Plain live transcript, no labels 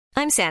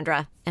I'm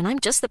Sandra, and I'm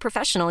just the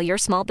professional your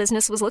small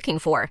business was looking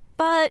for.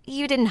 But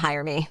you didn't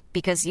hire me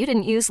because you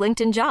didn't use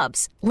LinkedIn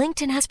Jobs.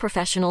 LinkedIn has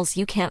professionals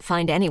you can't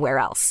find anywhere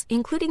else,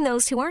 including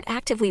those who aren't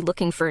actively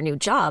looking for a new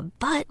job,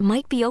 but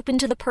might be open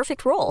to the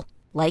perfect role,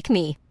 like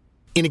me.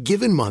 In a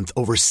given month,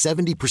 over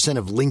 70%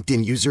 of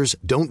LinkedIn users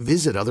don't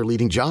visit other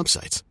leading job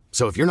sites.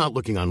 So if you're not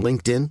looking on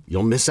LinkedIn,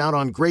 you'll miss out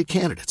on great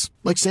candidates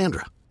like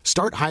Sandra.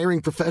 Start hiring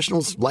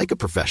professionals like a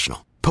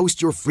professional.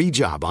 Post your free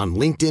job on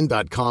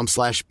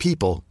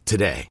linkedin.com/people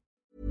today.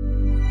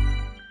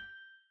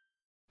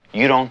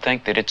 You don't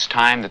think that it's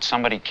time that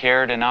somebody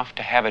cared enough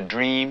to have a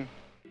dream?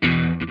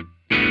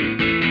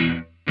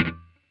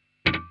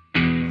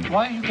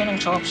 Why are you getting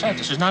so upset?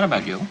 This is not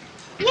about you.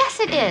 Yes,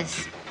 it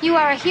is. You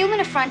are a human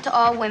affront to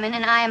all women,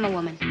 and I am a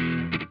woman.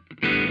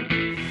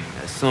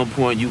 At some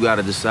point, you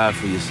gotta decide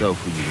for yourself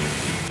who you want.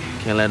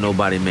 Can't let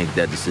nobody make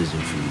that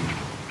decision for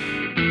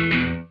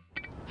you.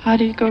 How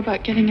do you go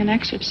about getting an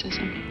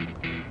exorcism?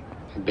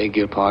 I beg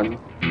your pardon?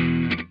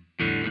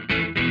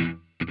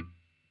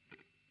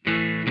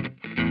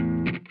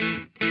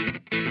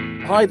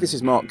 Hi, this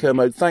is Mark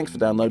Kermode. Thanks for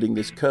downloading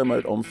this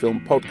Kermode on Film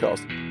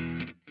podcast.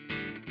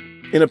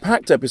 In a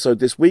packed episode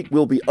this week,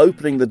 we'll be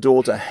opening the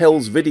door to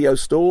Hell's Video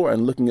Store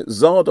and looking at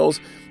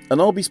Zardoz,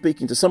 and I'll be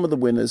speaking to some of the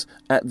winners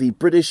at the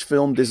British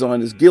Film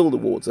Designers Guild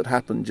Awards that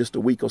happened just a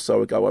week or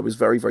so ago. I was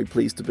very, very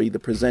pleased to be the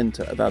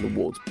presenter at that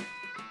awards.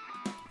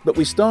 But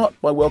we start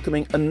by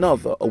welcoming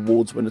another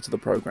awards winner to the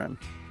programme.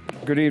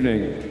 Good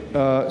evening.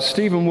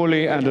 Stephen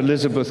Woolley and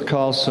Elizabeth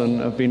Carlson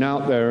have been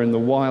out there in the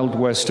wild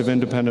west of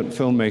independent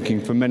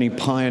filmmaking for many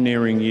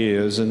pioneering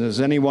years, and as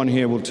anyone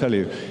here will tell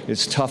you,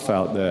 it's tough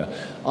out there.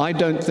 I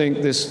don't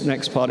think this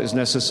next part is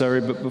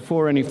necessary, but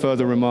before any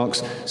further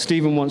remarks,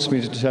 Stephen wants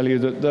me to tell you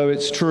that though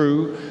it's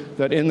true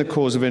that in the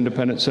cause of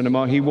independent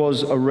cinema, he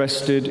was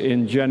arrested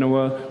in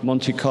Genoa,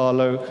 Monte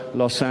Carlo,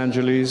 Los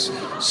Angeles,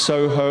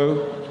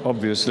 Soho,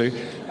 obviously,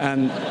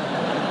 and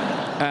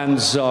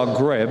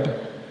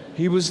Zagreb.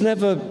 He was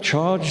never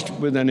charged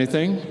with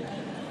anything,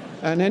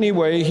 and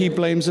anyway, he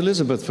blames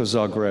Elizabeth for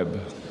Zagreb.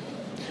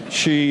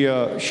 She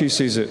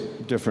sees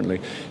it differently.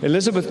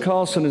 Elizabeth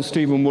Carlson and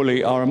Stephen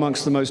Woolley are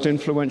amongst the most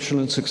influential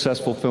and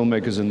successful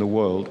filmmakers in the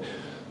world.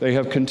 They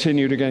have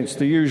continued against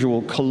the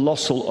usual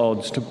colossal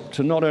odds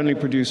to not only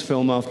produce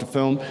film after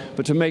film,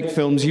 but to make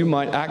films you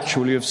might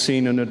actually have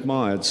seen and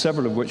admired,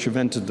 several of which have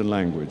entered the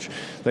language.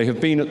 They have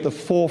been at the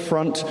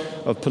forefront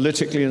of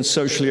politically and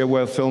socially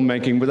aware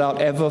filmmaking without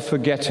ever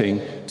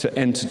forgetting to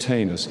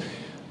entertain us.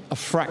 A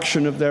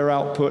fraction of their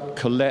output: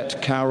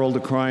 Colette, Carol, The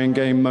Crying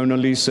Game, Mona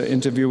Lisa,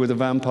 Interview with a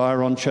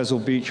Vampire, On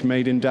Chesil Beach,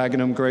 Made in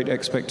Dagenham, Great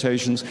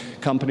Expectations,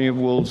 Company of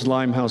Wolves,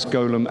 Limehouse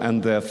Golem,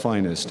 and their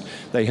finest.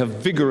 They have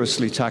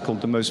vigorously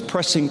tackled the most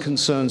pressing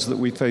concerns that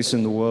we face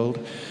in the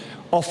world,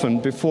 often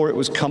before it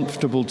was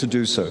comfortable to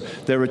do so.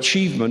 Their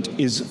achievement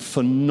is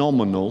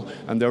phenomenal,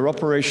 and their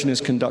operation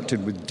is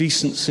conducted with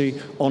decency,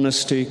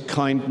 honesty,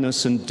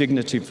 kindness, and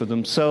dignity for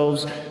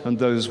themselves and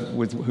those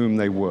with whom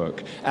they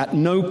work. At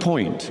no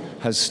point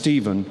has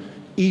Stephen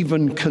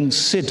even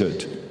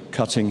considered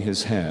cutting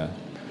his hair.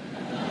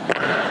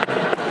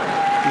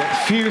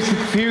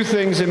 Few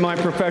things in my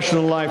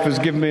professional life has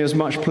given me as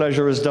much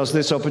pleasure as does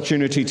this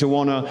opportunity to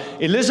honour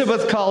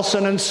Elizabeth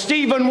Carlson and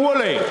Stephen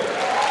Woolley.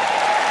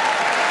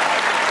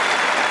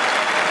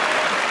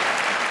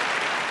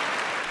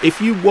 If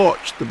you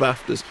watched the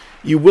BAFTAs,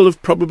 you will have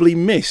probably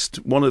missed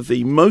one of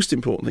the most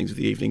important things of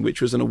the evening,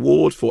 which was an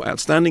award for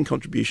outstanding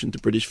contribution to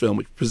British film,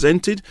 which was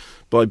presented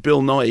by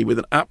Bill Nighy with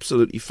an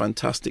absolutely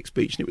fantastic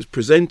speech. And it was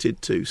presented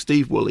to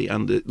Steve Woolley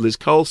and Liz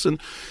Carlson.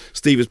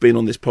 Steve has been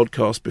on this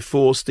podcast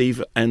before.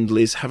 Steve and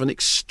Liz have an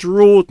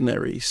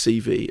extraordinary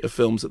CV of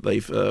films that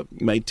they've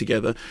made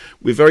together.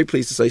 We're very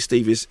pleased to say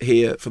Steve is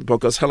here for the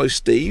podcast. Hello,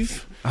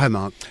 Steve. Hi,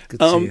 Mark. Good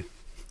to see you.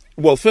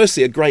 Well,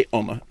 firstly, a great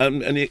honour,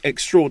 an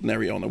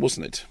extraordinary honour,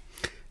 wasn't it?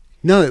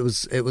 No, it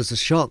was a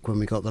shock when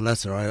we got the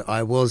letter.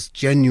 I was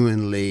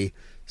genuinely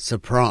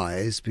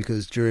surprised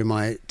because during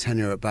my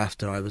tenure at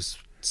BAFTA, I was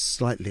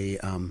slightly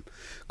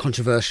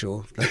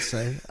controversial, let's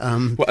say.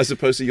 Well, as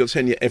opposed to your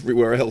tenure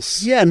everywhere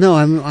else. Yeah, no,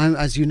 I'm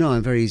as you know,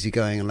 I'm very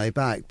easygoing and laid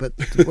back. But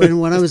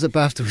when I was at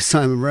BAFTA with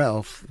Simon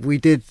Ralph, we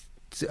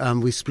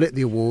split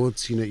the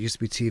awards. You know, it used to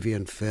be TV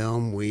and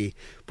film. We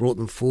brought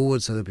them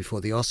forward so that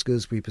before the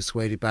Oscars, we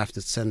persuaded BAFTA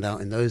to send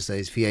out, in those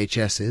days,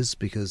 VHSs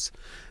because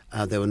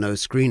there were no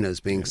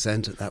screeners being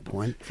sent at that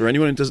point. For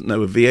anyone who doesn't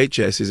know, a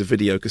VHS is a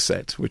video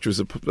cassette, which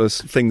was a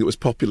thing that was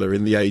popular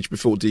in the age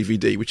before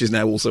DVD, which is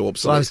now also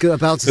obsolete. Well, I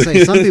was about to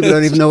say, some people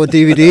don't even know what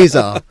DVDs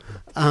are.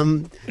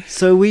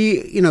 So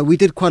we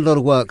did quite a lot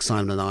of work,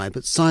 Simon and I.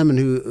 But Simon,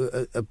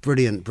 who a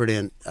brilliant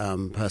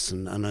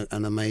person and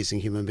an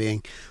amazing human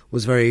being,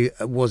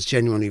 was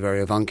genuinely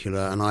very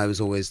avuncular, and I was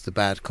always the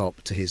bad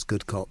cop to his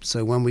good cop.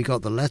 So when we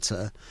got the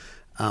letter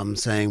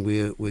saying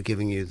we're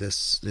giving you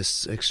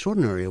this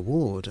extraordinary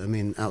award, I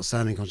mean,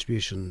 outstanding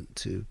contribution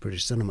to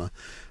British cinema,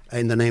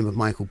 in the name of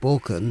Michael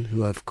Balkan,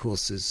 who of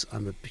course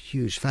I'm a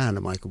huge fan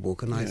of Michael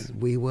Balkan.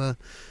 We were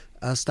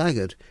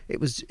staggered. It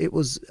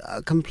was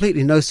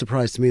completely no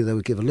surprise to me they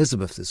would give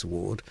Elizabeth this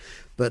award,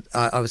 but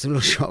I was a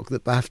little shocked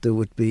that BAFTA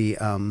would be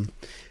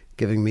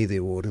giving me the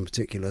award in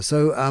particular.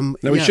 So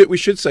now we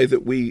should say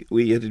that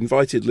we had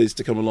invited Liz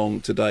to come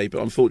along today,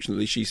 but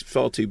unfortunately she's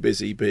far too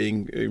busy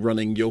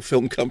running your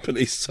film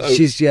company. So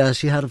she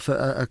had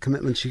a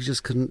commitment she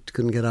just couldn't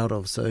get out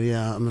of. So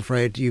yeah, I'm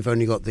afraid you've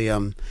only got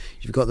the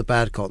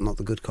bad cop, not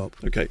the good cop.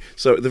 Okay,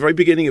 so at the very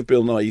beginning of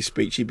Bill Nighy's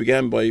speech, he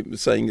began by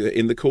saying that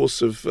in the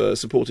course of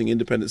supporting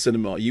independent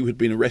cinema, you had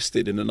been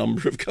arrested in a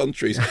number of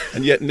countries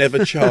and yet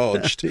never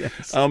charged.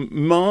 Yes.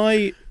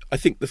 I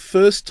think the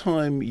first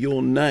time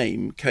your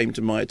name came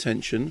to my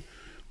attention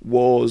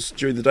was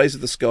during the days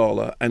of the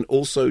Scala, and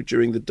also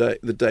during the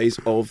days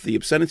of the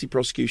obscenity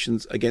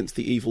prosecutions against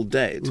the Evil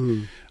Dead.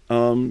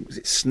 Was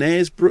it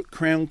Snaresbrook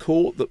Crown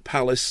Court that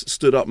Palace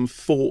stood up and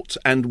fought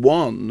and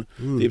won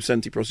the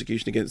obscenity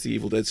prosecution against the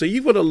Evil Dead? So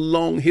you've got a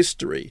long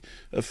history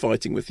of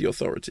fighting with the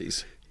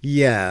authorities.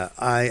 Yeah,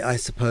 I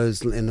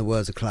suppose, in the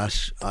words of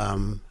Clash,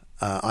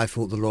 I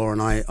fought the law,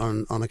 and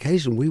on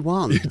occasion we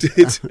won. You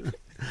did.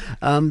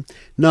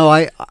 No,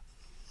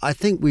 I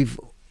think we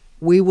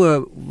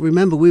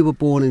were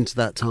born into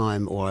that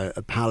time, or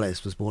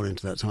Palace was born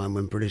into that time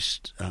when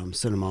British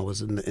cinema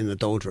was in the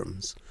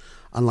doldrums.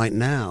 Unlike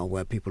now,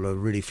 where people are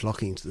really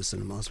flocking to the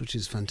cinemas, which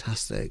is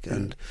fantastic,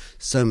 and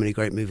so many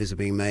great movies are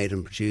being made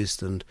and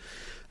produced, and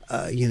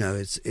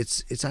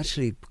it's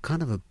actually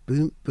kind of a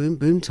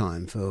boom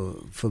time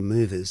for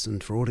movies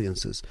and for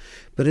audiences.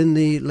 But in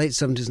the late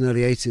 70s and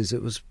early 80s,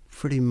 it was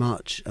pretty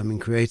much,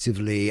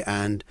 creatively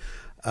and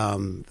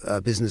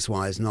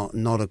business-wise,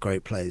 not a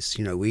great place.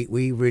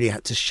 We really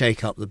had to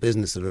shake up the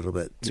business a little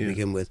bit to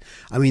begin with.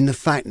 The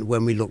fact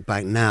when we look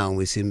back now and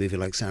we see a movie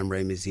like Sam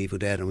Raimi's The Evil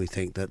Dead and we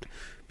think that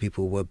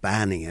people were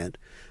banning it,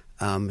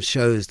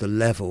 shows the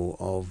level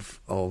of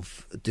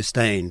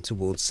disdain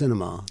towards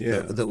cinema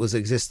that was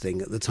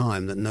existing at the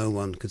time, that no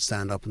one could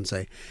stand up and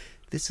say,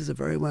 this is a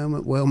very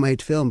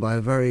well-made film by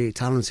a very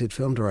talented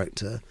film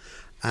director.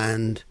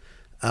 And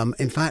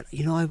in fact,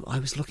 I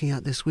was looking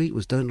at this week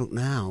was Don't Look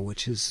Now,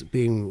 which is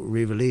being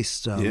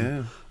re-released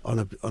on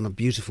a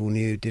beautiful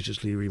new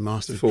digitally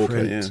remastered 4K,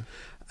 print.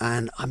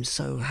 And I'm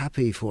so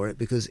happy for it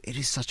because it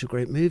is such a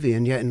great movie.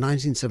 And yet in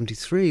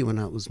 1973, when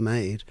that was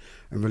made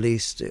and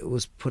released, it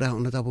was put out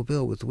on a double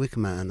bill with The Wicker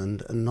Man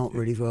and not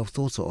really well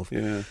thought of.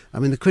 Yeah.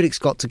 The critics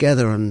got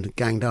together and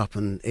ganged up,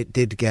 and it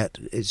did get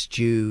its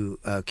due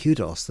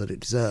kudos that it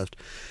deserved.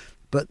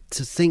 But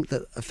to think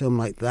that a film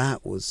like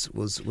that was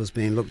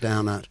being looked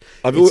down at,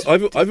 I've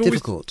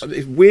difficult.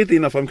 Always, weirdly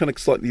enough, I'm kind of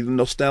slightly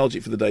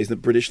nostalgic for the days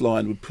that British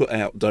Lion would put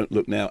out Don't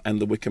Look Now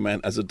and The Wicker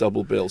Man as a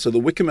double bill. So The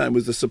Wicker Man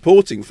was the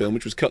supporting film,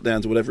 which was cut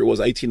down to whatever it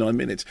was, 89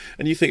 minutes.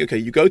 And you think, okay,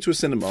 you go to a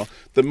cinema,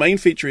 the main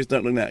feature is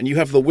Don't Look Now, and you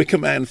have The Wicker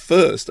Man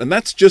first, and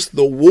that's just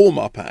the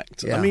warm-up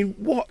act. Yeah.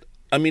 What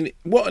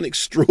an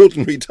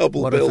extraordinary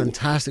double bill. What a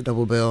fantastic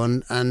double bill,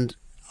 and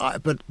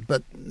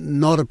but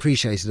not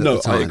appreciated at the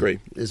time. I agree.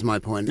 Is my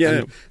point. Yeah,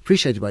 and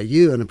appreciated by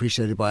you and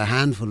appreciated by a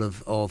handful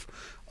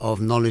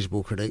of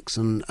knowledgeable critics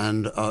and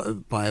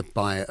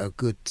by a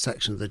good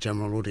section of the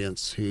general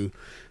audience who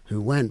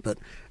went. But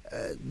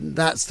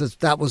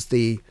that was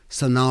the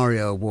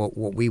scenario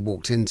what we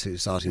walked into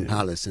starting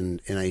Palace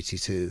in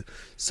 82.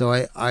 So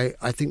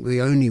I think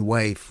the only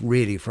way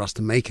really for us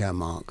to make our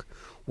mark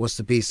was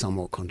to be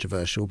somewhat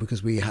controversial,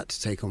 because we had to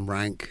take on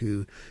Rank,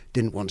 who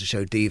didn't want to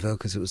show Diva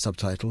because it was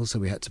subtitles, so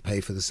we had to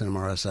pay for the cinema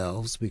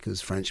ourselves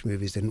because French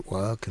movies didn't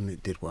work, and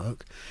it did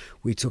work.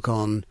 We took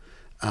on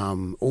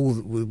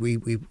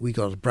we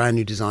got a brand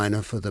new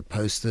designer for the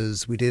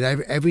posters. We did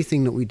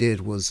everything that we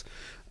did was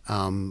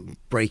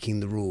breaking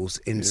the rules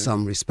in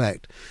some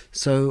respect.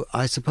 So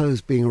I suppose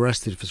being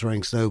arrested for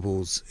throwing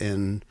snowballs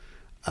in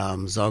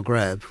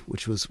Zagreb,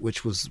 which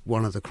was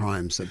one of the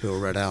crimes that Bill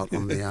read out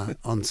on the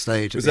on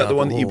stage. Was that the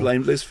one that you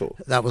blamed Liz for?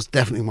 That was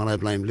definitely one I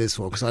blamed Liz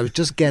for, because I was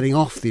just getting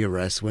off the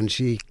arrest when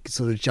she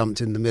sort of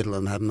jumped in the middle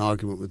and had an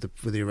argument with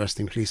the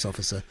arresting police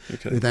officer,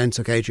 who then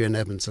took Adrian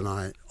Evans and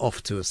I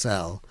off to a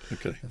cell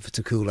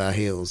to cool our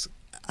heels,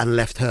 and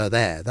left her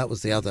there. That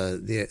was the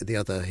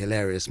other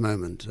hilarious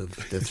moment of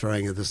the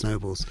throwing of the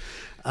snowballs.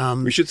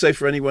 We should say,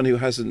 for anyone who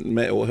hasn't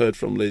met or heard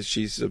from Liz,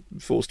 she's a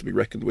force to be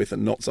reckoned with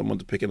and not someone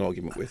to pick an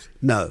argument with.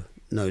 No,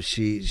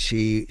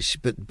 she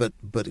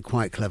but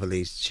quite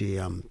cleverly, she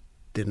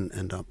didn't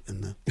end up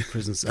in the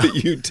prison cell.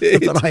 But you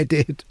did. But I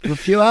did, for a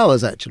few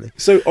hours actually.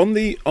 So on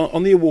the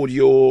award,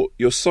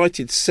 you're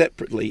cited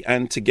separately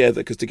and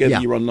together, because together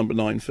you run number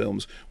 9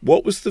 films.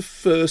 What was the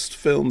first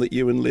film that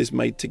you and Liz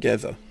made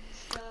together?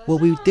 Well,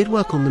 we did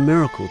work on The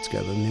Miracle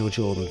together, the Neil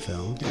Jordan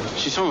film.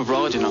 She's from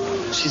abroad, you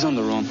know. She's on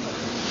the run.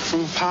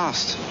 From the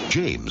past.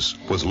 James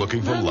was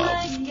looking for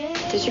love.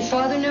 Does your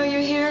father know you're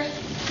here?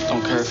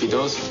 Don't care if he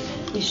does.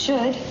 You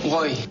should.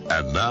 Why?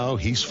 And now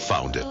he's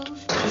found it.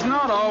 She's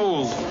not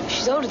old.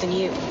 She's older than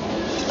you.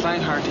 She's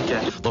playing hard to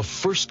get. The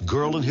first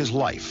girl in his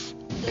life.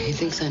 He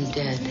thinks I'm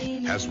dead.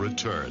 Has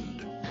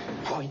returned.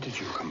 Why did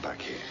you come back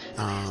here?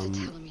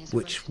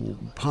 Which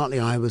partly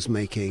I was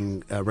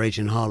making Rage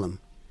in Harlem.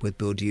 with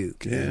Bill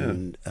Duke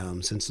in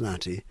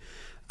Cincinnati,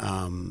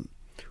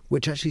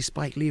 which actually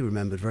Spike Lee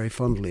remembered very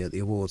fondly at the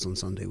awards on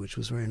Sunday, which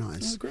was very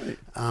nice. Oh, great.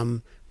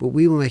 But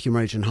we were making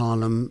Rage in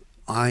Harlem.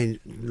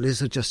 Liz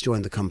had just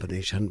joined the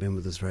company. She hadn't been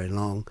with us very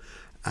long.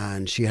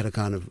 And she had a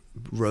kind of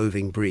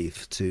roving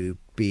brief to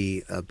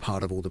be a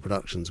part of all the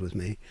productions with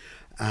me.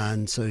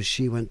 And so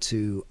she went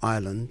to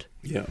Ireland.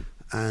 Yeah.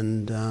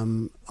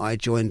 And I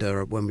joined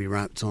her when we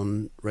wrapped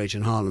on Rage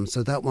in Harlem.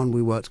 So that one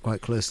we worked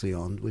quite closely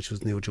on, which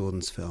was Neil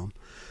Jordan's film.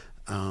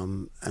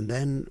 And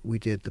then we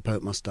did The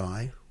Pope Must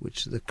Die,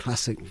 which is the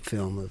classic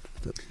film of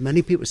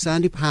many people.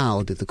 Sandy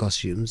Powell did the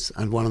costumes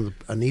and won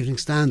an Evening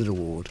Standard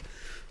Award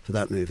for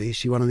that movie.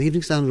 She won an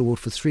Evening Standard Award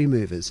for 3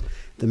 movies: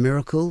 The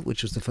Miracle,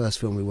 which was the first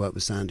film we worked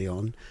with Sandy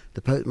on,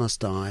 The Pope Must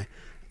Die,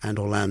 and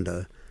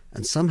Orlando.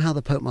 And somehow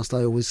The Pope Must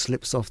Die always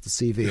slips off the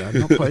CV.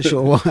 I'm not quite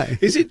sure why.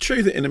 Is it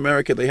true that in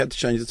America they had to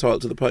change the title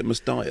to The Pope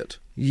Must Diet?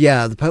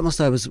 Yeah, The Pope Must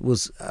Die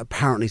was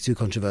apparently too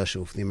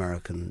controversial for the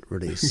American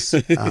release.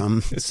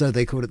 So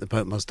they called it The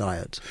Pope Must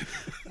Diet.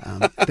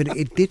 But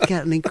it did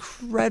get an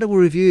incredible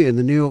review in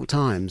the New York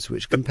Times,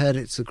 which compared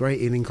it to great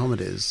evening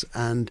comedies.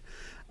 And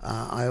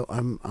I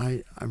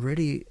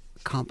really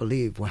can't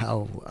believe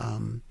how...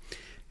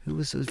 it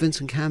was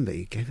Vincent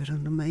Canby gave it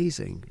an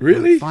amazing,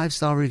 really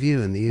 5-star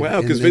review in the wow,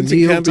 because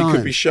Vincent Canby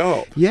could be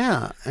sharp.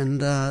 Yeah,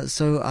 and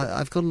so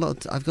I've got a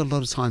lot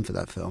of time for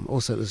that film.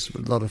 Also, it was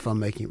a lot of fun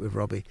making it with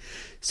Robbie.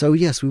 So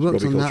yes, we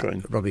worked on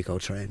that. Robbie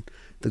Coltrane,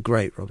 the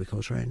great Robbie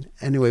Coltrane.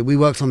 Anyway, we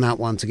worked on that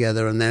one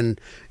together, and then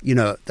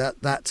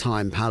that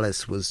time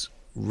Palace was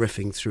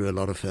riffing through a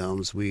lot of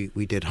films. We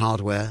did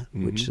Hardware,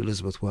 which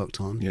Elizabeth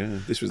worked on. Yeah,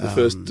 this was the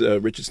first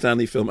Richard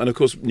Stanley film. And of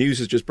course, news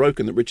has just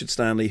broken that Richard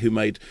Stanley, who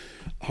made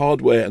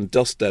Hardware and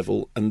Dust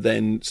Devil and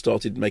then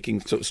started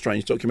making sort of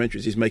strange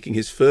documentaries, is making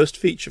his first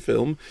feature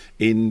film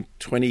in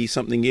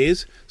 20-something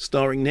years,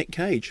 starring Nick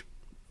Cage.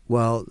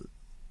 Well,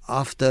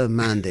 after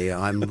Mandy,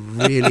 I'm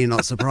really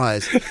not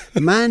surprised.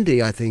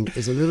 Mandy, I think,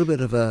 is a little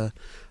bit of a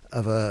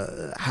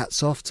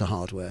hats off to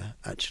Hardware.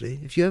 Actually,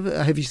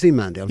 have you seen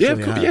Mandy? I'm sure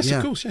you have. Yes,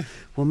 of course. Yeah.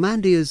 Well,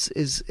 Mandy is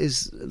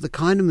the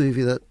kind of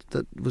movie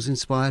that was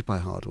inspired by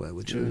Hardware,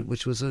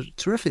 which was a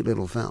terrific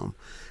little film.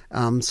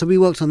 So we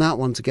worked on that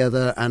one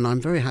together, and I'm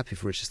very happy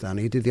for Richard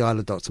Stanley. He did The Isle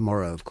of Dr.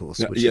 Moreau, of course,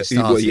 which he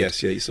started.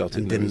 He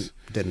started and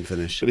didn't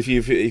finish. But if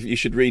you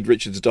should read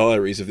Richard's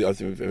diaries I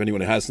think if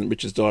anyone who hasn't,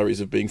 Richard's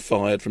diaries of being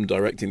fired from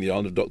directing The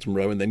Isle of Dr.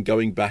 Moreau and then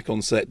going back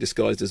on set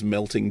disguised as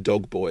Melting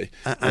Dog Boy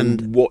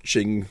and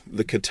watching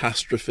the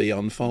catastrophe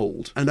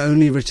unfold. And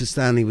only Richard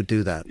Stanley would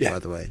do that, by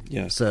the way.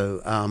 Yeah.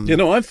 So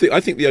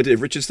I think the idea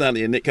of Richard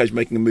Stanley and Nick Cage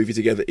making a movie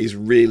together is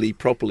really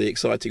properly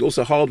exciting.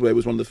 Also, Hardware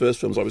was one of the first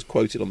films I was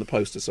quoted on the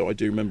poster, so I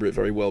do remember it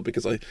very well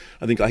because I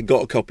think I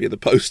got a copy of the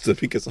poster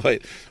because I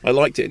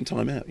liked it in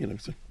Time Out.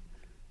 So.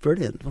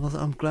 Brilliant. Well,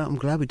 I'm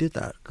glad we did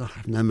that. God, I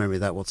have no memory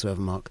of that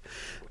whatsoever, Mark.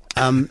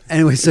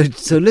 Anyway,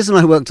 so Liz and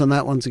I worked on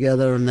that one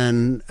together, and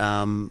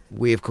then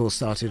we of course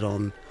started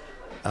on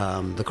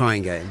The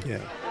Crying Game.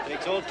 Yeah.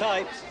 Takes all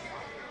types.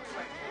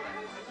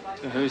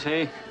 So who's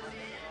he?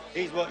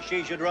 He's what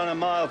she should run a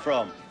mile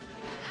from.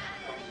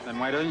 Then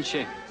why doesn't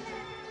she?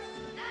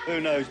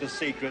 Who knows the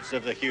secrets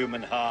of the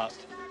human heart?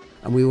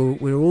 And we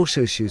were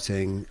also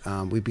shooting.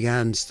 We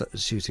began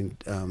shooting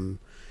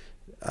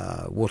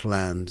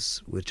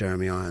Waterlands with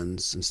Jeremy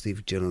Irons and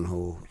Steve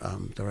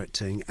Gyllenhaal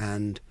directing,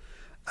 and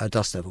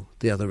Dust Devil,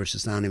 the other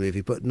Richard Stanley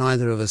movie. But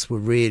neither of us were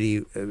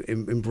really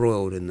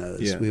embroiled in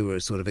those. Yeah. We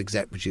were sort of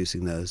exec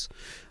producing those.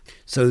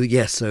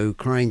 So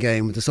Crying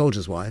Game with The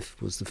Soldier's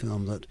Wife was the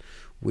film that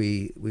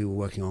we were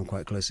working on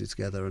quite closely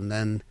together, and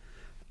then.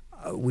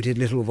 We did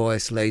Little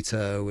Voice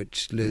later,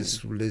 which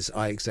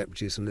I exec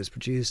produced and Liz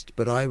produced.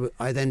 But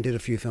I then did a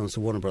few films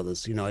for Warner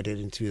Brothers. I did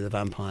Interview with the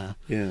Vampire,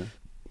 and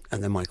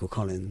then Michael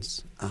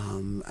Collins,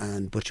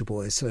 and Butcher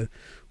Boy. So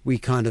we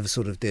kind of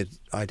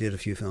I did a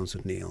few films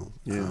with Neil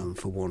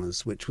for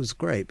Warner's, which was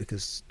great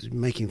because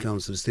making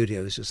films for the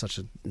studio is just such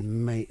an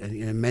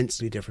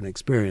immensely different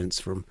experience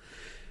from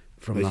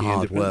the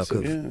hard work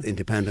of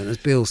independent. As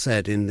Bill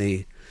said, in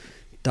the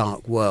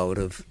dark world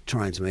of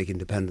trying to make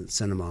independent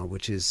cinema,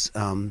 which is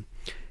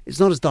it's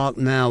not as dark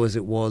now as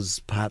it was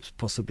perhaps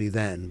possibly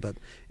then, but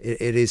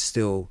it is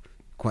still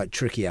quite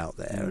tricky out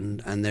there,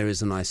 and there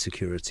is a nice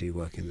security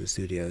working in the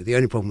studio. The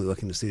only problem with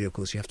working in the studio, of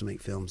course, you have to make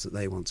films that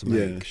they want to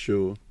make. Yeah,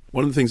 sure.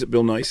 One of the things that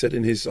Bill Nighy said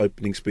in his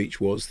opening speech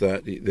was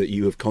that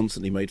you have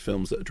constantly made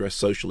films that address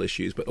social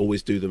issues, but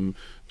always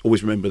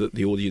remember that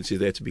the audience is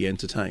there to be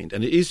entertained.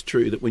 And it is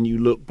true that when you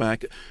look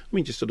back,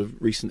 just sort of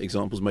recent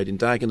examples Made in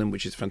Dagenham,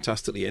 which is a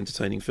fantastically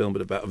entertaining film,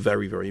 but about a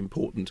very, very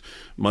important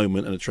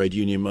moment and a trade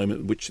union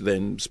moment, which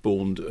then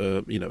spawned,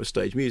 a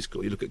stage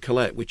musical. You look at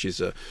Colette, which is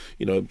a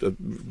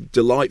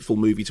delightful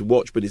movie to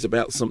watch, but is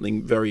about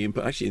something very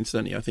important. Actually,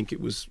 incidentally,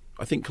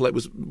 I think Colette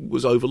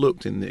was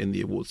overlooked in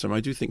the awards. So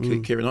I do think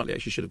Keira Knightley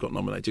actually should have got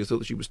nominated. I thought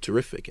that she was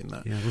terrific in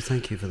that. Yeah, well,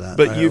 thank you for that.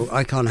 But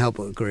I can't help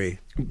but agree.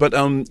 But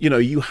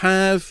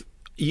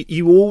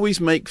you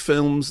always make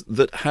films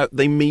that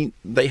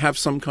they have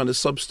some kind of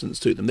substance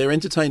to them. They're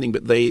entertaining,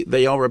 but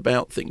they are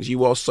about things.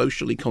 You are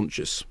socially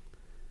conscious.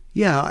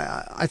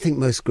 Yeah, I think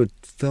most good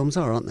films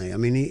are, aren't they? I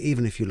mean,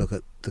 even if you look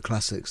at the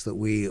classics that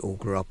we all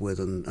grew up with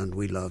and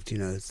we loved,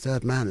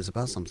 Third Man is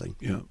about something.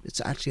 Yeah.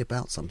 It's actually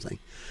about something.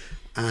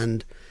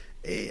 And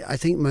I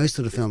think most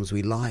of the films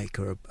we like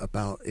are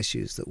about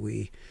issues that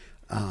we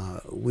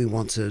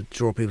want to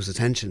draw people's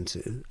attention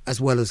to, as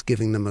well as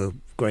giving them a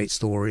great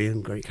story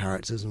and great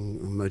characters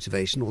and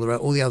motivation,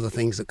 all the other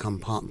things that come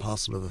part and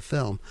parcel of a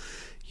film.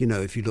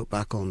 If you look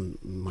back on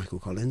Michael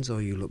Collins,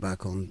 or you look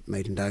back on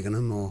Made in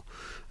Dagenham, or,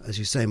 as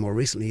you say, more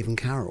recently, even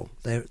Carol,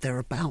 they're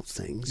about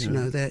things.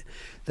 Yeah.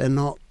 They're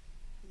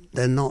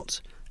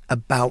not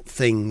about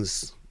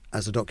things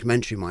as a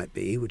documentary might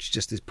be, which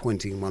just is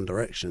pointing in one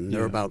direction.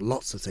 They're about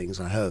lots of things,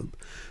 I hope.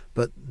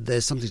 But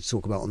there's something to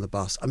talk about on the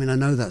bus. I mean, I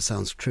know that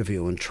sounds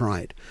trivial and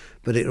trite,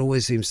 but it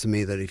always seems to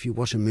me that if you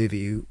watch a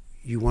movie,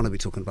 you want to be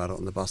talking about it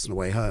on the bus on the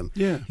way home.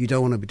 Yeah. You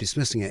don't want to be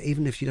dismissing it,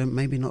 even if you don't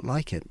maybe not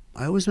like it.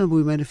 I always remember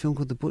we made a film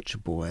called The Butcher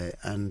Boy,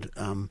 and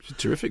it's a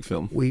terrific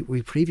film. We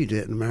previewed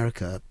it in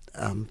America.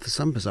 For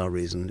some bizarre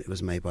reason, it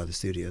was made by the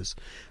studios,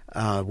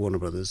 Warner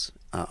Brothers,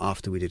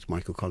 after we did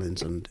Michael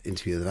Collins and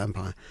Interview with the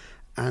Vampire,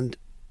 and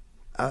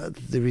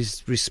there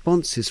is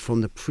responses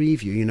from the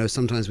preview.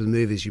 Sometimes with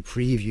movies you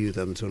preview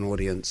them to an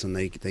audience and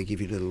they give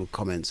you little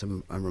comments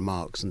and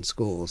remarks and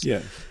scores.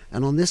 Yeah.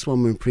 And on this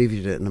one, when we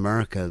previewed it in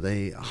America,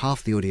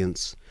 half the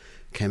audience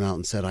came out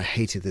and said, I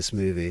hated this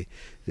movie.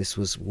 This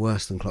was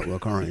worse than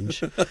Clockwork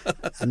Orange.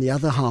 And the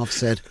other half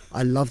said,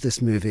 I love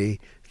this movie.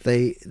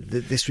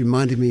 This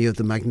reminded me of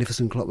the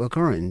magnificent Clockwork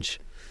Orange.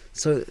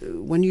 So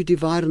when you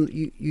divide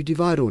you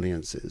divide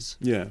audiences,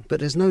 yeah. But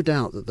there's no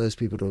doubt that those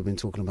people have been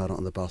talking about it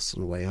on the bus on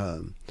the way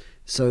home.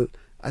 So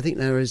I think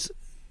there's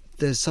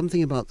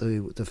something about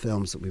the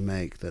films that we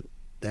make that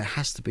there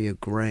has to be a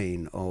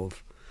grain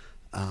of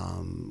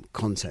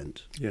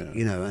content, yeah.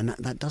 And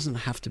that doesn't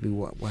have to be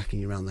whacking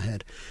you around the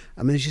head.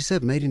 I mean, as you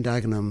said, Made in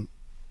Dagenham.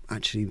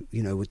 Actually,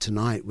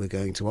 tonight we're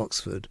going to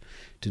Oxford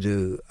to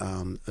do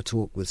a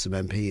talk with some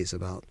MPs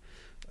about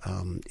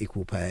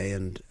equal pay,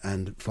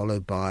 and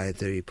followed by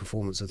the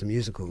performance of the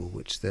musical,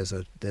 which there's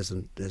a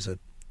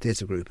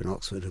theatre group in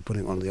Oxford who are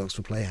putting on the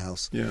Oxford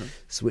Playhouse. Yeah.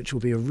 So which will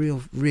be a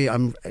real.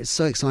 I'm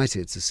so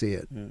excited to see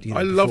it. Yeah.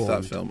 I love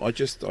that film. I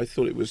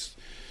thought it was,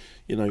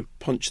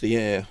 punch the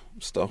air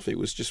stuff. It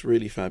was just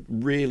really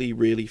really,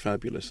 really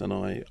fabulous, and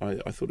I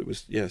thought it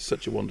was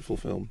such a wonderful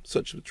film,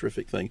 such a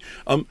terrific thing.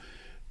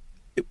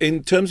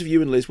 In terms of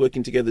you and Liz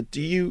working together,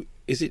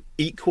 is it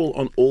equal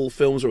on all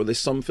films, or are there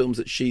some films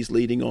that she's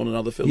leading on and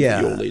other films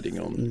that you're leading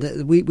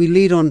on? We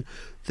lead on.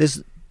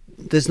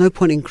 There's no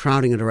point in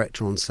crowding a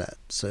director on set.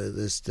 So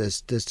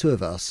there's two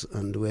of us,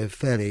 and we're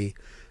fairly.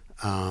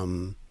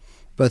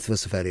 Both of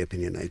us are fairly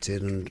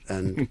opinionated,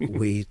 and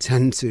we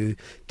tend to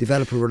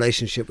develop a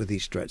relationship with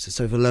each director.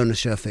 So for Lona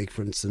Scherfig,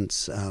 for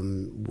instance,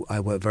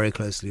 I work very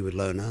closely with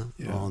Lona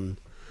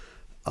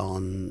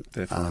on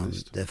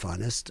Their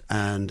Finest,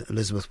 and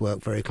Elizabeth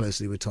worked very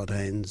closely with Todd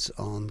Haynes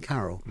on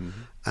Carol. Mm-hmm.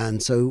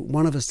 And so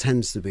one of us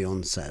tends to be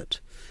on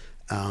set,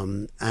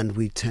 and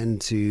we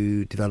tend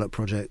to develop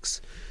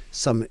projects,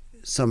 some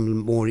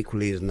more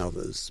equally than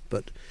others,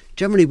 but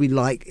generally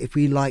if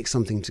we like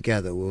something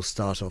together, we'll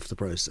start off the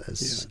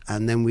process,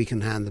 and then we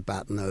can hand the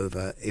baton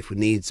over if it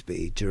needs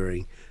be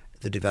during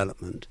the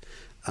development.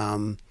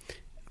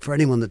 For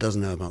anyone that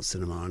doesn't know about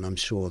cinema, and I'm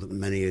sure that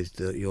many of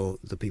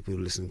the people who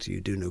listen to you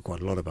do know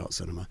quite a lot about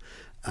cinema,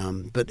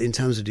 but in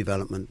terms of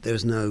development,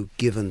 there's no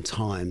given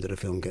time that a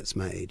film gets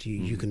made.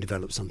 You can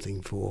develop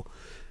something for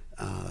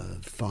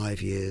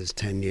 5 years,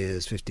 10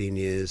 years, 15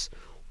 years,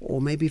 or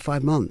maybe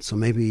 5 months, or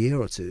maybe a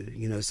year or two.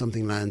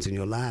 Something lands in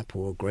your lap,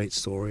 or a great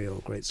story or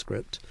a great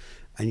script,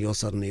 and you're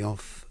suddenly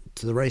off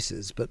to the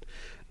races. But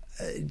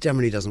it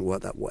generally doesn't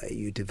work that way.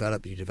 You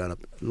develop.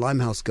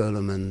 Limehouse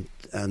Golem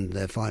and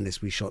Their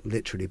Finest, we shot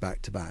literally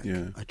back to back.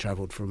 Yeah. I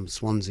travelled from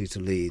Swansea to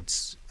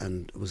Leeds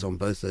and was on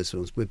both those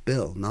films with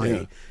Bill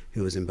Nighy,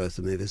 who was in both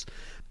the movies.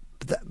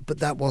 But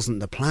that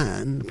wasn't the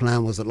plan. The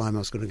plan was that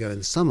Limehouse was going to go in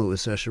the summer with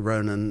Saoirse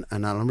Ronan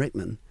and Alan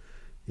Rickman.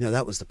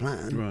 That was the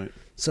plan. Right.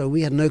 So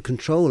we had no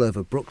control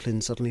over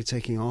Brooklyn suddenly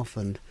taking off,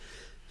 and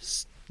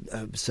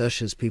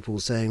Saoirse's people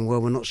saying,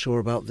 well, we're not sure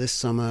about this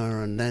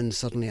summer, and then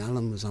suddenly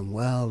Alan was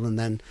unwell, and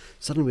then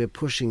suddenly we're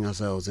pushing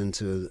ourselves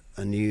into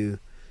a new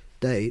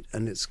date,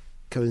 and it's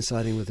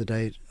coinciding with the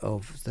date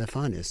of Their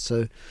Finest.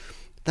 So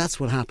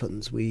that's what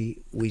happens.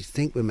 We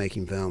think we're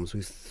making films.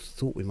 We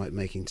thought we might be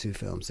making 2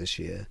 films this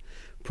year.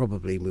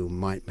 Probably we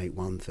might make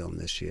 1 film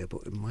this year,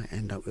 but we might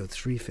end up with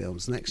 3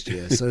 films next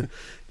year. So,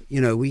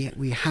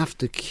 we have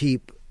to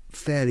keep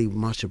fairly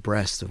much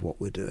abreast of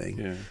what we're doing.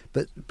 Yeah.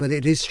 But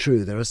it is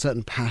true, there are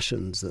certain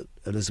passions that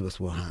Elizabeth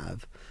will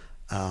have.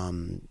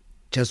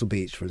 Chesil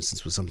Beach, for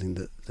instance, was something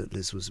that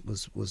Liz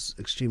was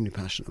extremely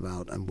passionate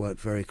about, and worked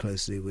very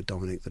closely with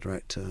Dominic, the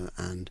director,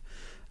 and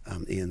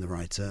Ian, the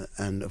writer,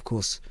 and of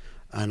course,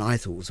 and I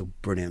thought it was a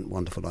brilliant,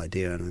 wonderful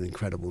idea and an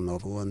incredible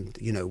novel. And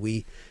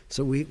we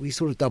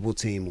sort of double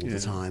team all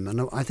the time,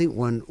 and I think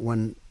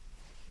when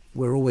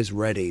we're always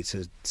ready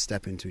to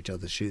step into each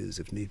other's shoes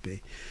if need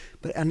be,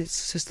 and it's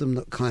a system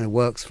that kind of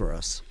works for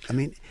us. I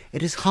mean,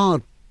 it is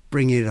hard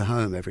bring you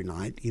home every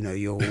night. You know,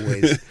 you're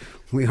always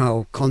we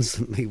are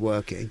constantly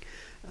working,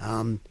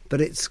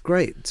 but it's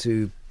great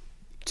to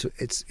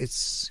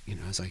it's you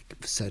know, as I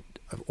said,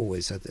 I've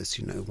always said this.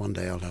 You know, one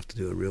day I'll have to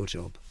do a real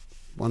job.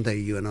 One day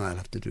you and I will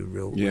have to do a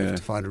real, to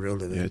find a real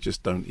living. Yeah,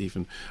 just don't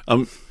even.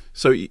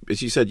 So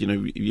as you said, you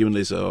know, you and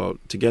Liz are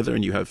together,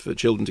 and you have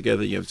children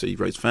together. So you've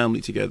raised family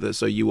together.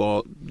 So you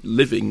are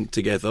living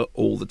together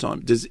all the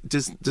time. Does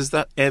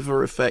that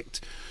ever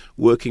affect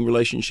working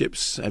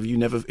relationships? Have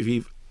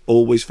you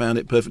always found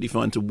it perfectly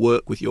fine to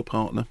work with your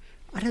partner?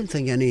 I don't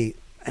think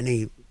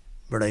any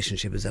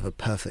relationship is ever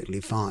perfectly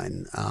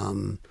fine.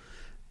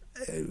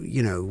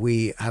 You know,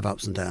 we have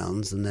ups and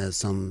downs, and there's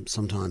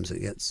sometimes it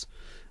gets.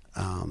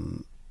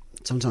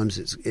 Sometimes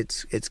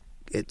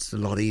it's a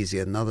lot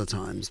easier than other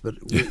times, but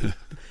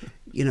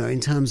you know, in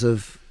terms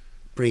of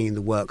bringing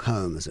the work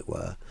home, as it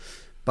were.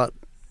 But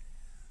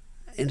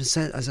in a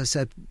sense, as I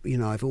said, you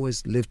know, I've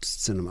always lived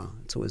cinema.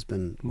 It's always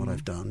been what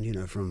I've done. You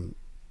know, from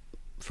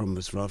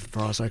as far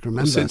as I can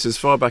remember. Well, since as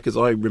far back as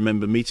I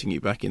remember meeting you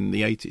back in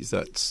the 80s,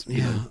 that's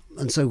know.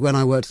 And so when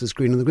I worked at the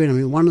Screen on the Green, I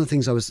mean, one of the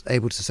things I was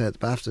able to say at the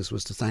BAFTAs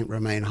was to thank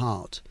Romain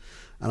Hart.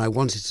 And I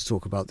wanted to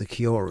talk about the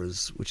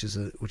Kioras, which is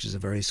a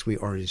very sweet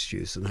orange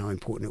juice, and how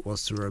important it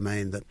was to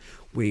Romain that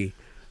we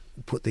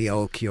put the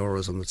old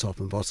Kioras on the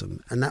top and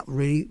bottom. And that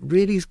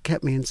really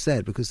kept me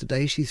instead, because the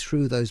day she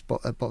threw those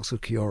a box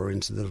of Kiora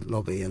into the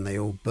lobby and they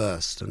all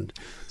burst and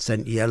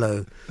sent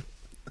yellow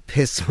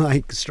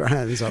piss-like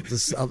strands up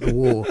the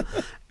wall,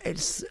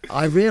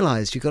 I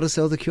realised you've got to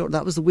sell the Kiora.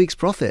 That was the week's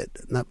profit,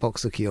 that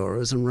box of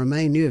Kioras. And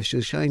Romain knew if she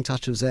was showing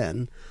Touch of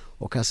Zen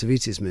or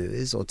Cassavetes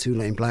movies or Two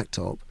Lane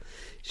Blacktop,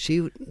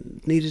 she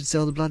needed to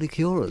sell the bloody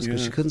Kioras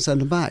because she couldn't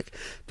send them back.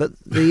 But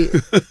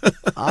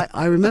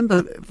I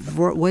remember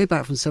way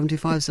back from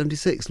 75,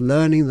 76,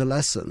 learning the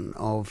lesson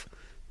of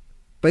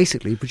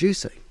basically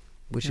producing,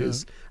 which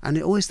is, and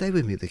it always stayed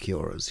with me, the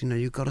Kioras. You know,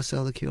 you've got to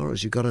sell the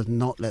Kioras. You've got to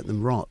not let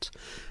them rot.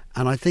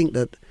 And I think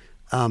that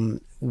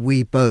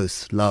we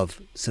both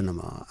love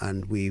cinema,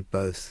 and we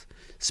both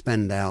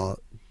spend our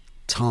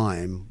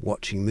time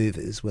watching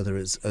movies, whether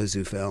it's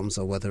Ozu films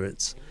or whether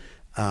it's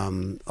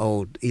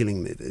old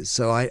Ealing movies.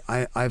 So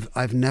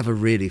I've never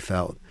really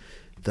felt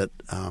that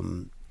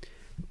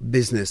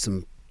business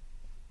and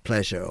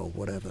pleasure, or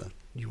whatever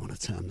you want to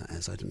term that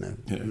as, I don't know,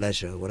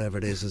 leisure, whatever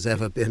it is, has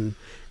ever been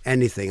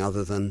anything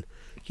other than,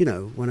 you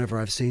know, whenever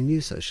I've seen you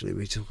socially,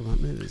 we talk about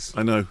movies.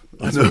 I know.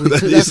 That's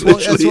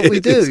what we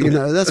do. You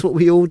know, that's what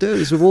we all do.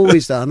 As we've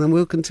always done, and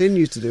we'll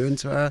continue to do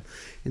into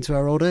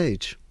our old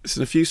age.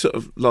 So a few sort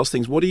of last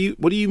things. What are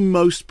you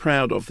most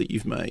proud of that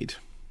you've made?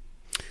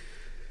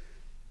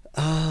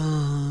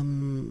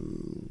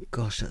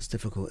 Gosh, that's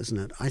difficult, isn't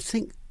it? I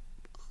think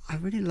I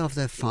really love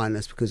Their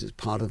Finest because it's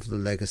part of the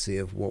legacy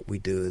of what we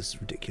do as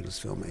ridiculous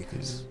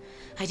filmmakers.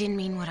 I didn't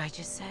mean what I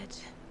just said.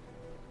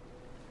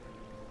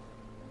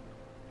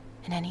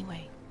 In any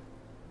way.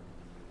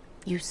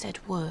 You said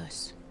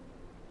worse.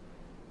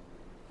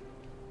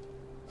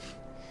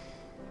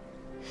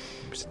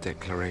 It was a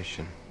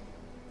declaration.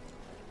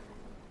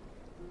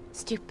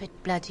 Stupid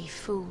bloody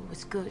fool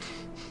was good.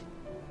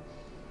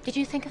 Did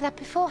you think of that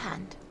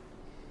beforehand?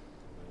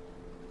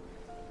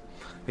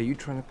 Are you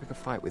trying to pick a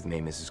fight with me,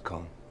 Mrs.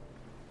 Cole?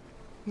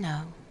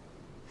 No.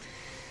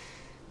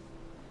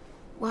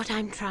 What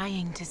I'm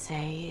trying to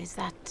say is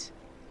that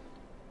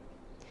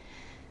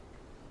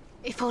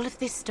if all of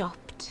this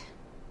stopped,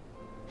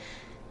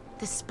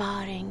 the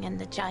sparring and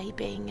the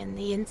jibing and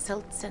the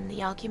insults and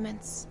the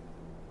arguments,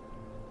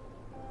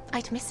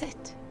 I'd miss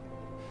it.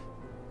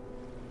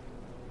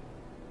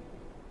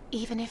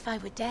 Even if I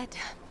were dead,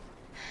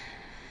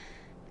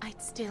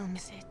 I'd still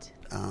miss it.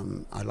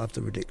 I love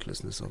the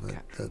ridiculousness of it,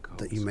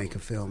 that you make a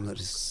film that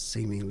is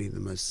seemingly the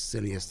most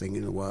silliest thing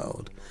in the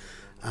world.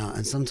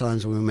 And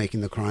sometimes when we were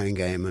making The Crying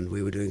Game and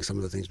we were doing some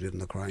of the things we did in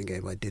The Crying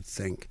Game, I did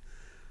think,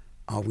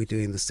 are we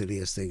doing the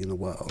silliest thing in the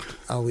world?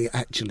 Are we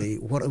actually,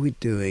 what are we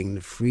doing?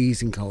 The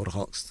freezing cold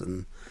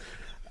Hoxton,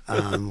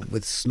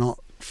 with snot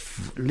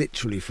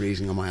literally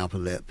freezing on my upper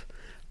lip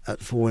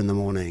at 4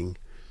 a.m,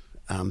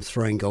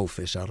 throwing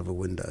goldfish out of a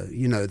window.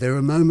 You know, there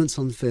are moments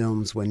on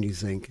films when you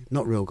think,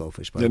 not real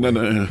goldfish, by the way,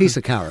 no. Piece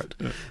of carrot.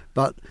 Yeah.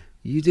 But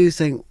you do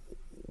think,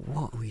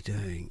 what are we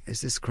doing?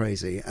 Is this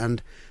crazy?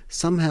 And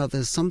somehow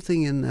there's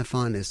something in Their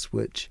Finest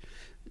which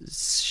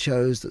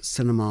shows that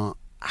cinema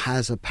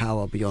has a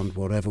power beyond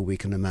whatever we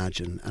can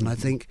imagine. And I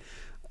think,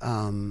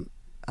 I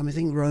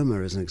think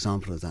Roma is an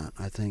example of that.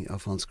 I think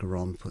Alphonse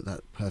Cuarón put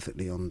that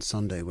perfectly on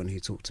Sunday when he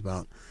talked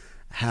about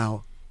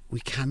how we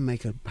can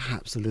make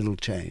perhaps a little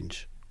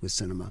change with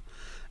cinema.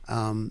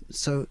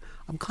 So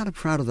I'm kind of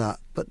proud of that.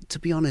 But to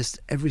be honest,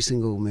 every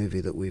single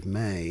movie that we've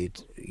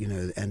made, you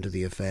know, The End of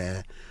the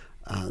Affair,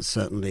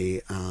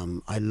 certainly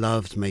I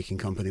loved making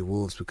Company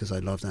Wolves because I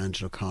loved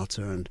Angela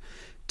Carter, and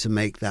to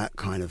make that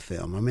kind of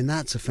film, I mean,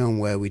 that's a film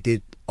where we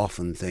did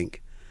often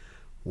think,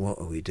 what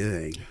are we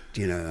doing?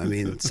 You know, I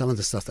mean, some of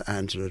the stuff that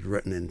Angela had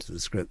written into the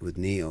script with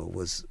Neil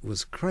was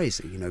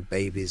crazy. You know,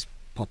 babies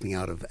popping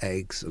out of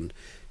eggs and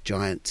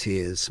giant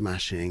tears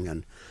smashing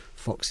and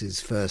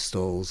foxes' fur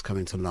stalls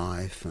coming to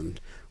life, and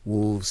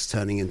wolves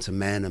turning into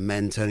men and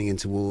men turning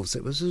into wolves.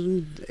 It was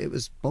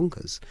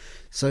bonkers.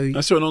 So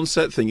I saw an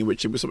on-set thing in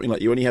which it was something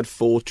like you only had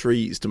 4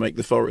 trees to make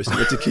the forest. You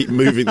had to keep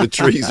moving the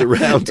trees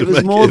around. It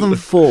was more than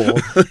 4,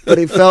 but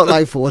it felt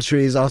like 4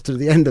 trees after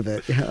the end of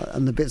it,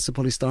 and the bits of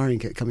polystyrene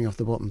kept coming off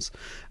the bottoms.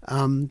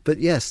 But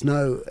yes,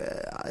 no.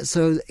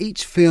 So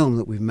each film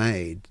that we've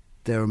made,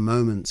 there are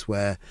moments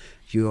where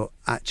you're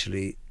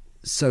actually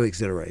so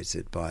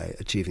exhilarated by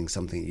achieving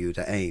something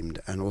you'd aimed,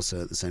 and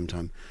also at the same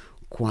time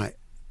quite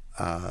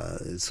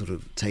sort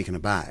of taken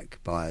aback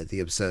by the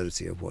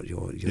absurdity of what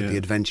the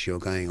adventure you're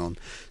going on.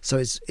 So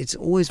it's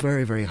always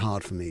very, very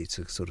hard for me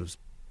to sort of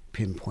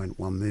pinpoint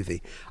one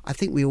movie. I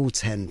think we all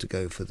tend to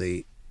go for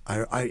the.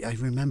 I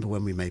remember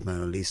when we made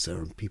Mona Lisa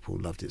and people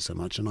loved it so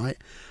much, and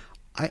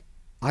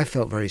I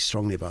felt very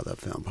strongly about that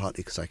film,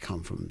 partly because I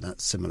come from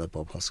that similar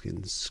Bob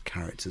Hoskins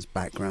character's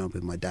background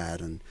with my dad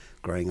and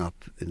growing up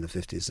in the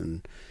 50s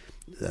and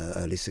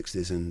early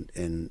 60s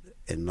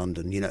in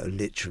London,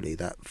 literally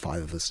that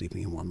 5 of us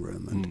sleeping in one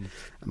room, and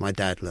my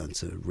dad learned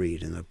to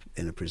read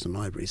in a prison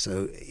library.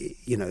 So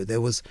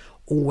there was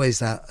always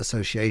that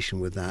association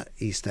with that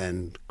East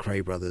End Cray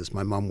Brothers.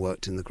 My mum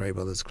worked in the Cray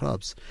Brothers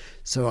clubs,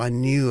 so I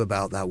knew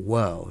about that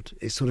world.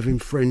 It sort of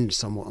infringed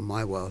somewhat on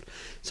my world.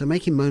 So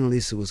making Mona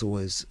Lisa was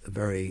always a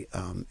very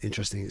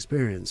interesting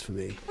experience for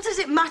me. What does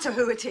it matter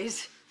who it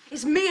is?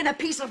 It's me and a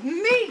piece of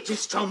meat.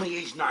 Just tell me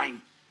his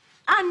name.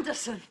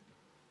 Anderson.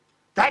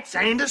 That's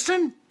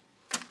Anderson?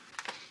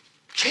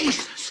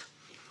 Jesus.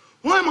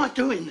 Why am I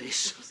doing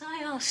this? Because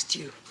I asked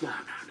you. No.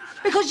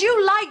 Because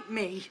you like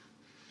me.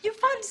 You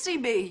fancy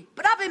me.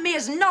 But having me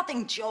is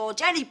nothing,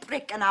 George. Any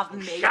prick can have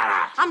me. Shut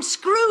up. I'm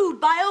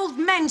screwed by old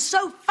men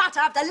so fat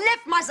I have to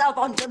lift myself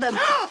onto them.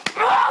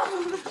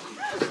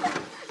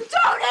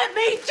 Don't hit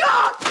me,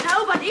 George!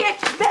 Nobody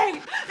hits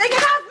me. They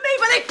can have me,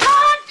 but they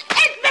can't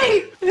hit me.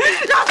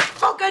 That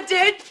fucker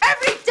did.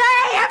 Every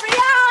day, every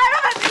hour,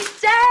 every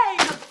day.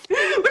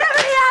 Whenever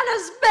he had a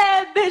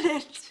spare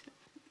minute.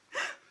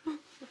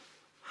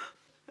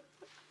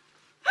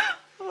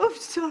 I'm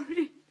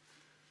sorry.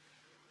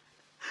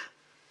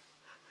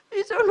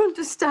 You don't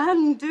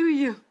understand, do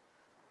you?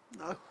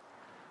 No. I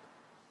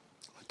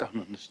don't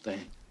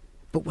understand.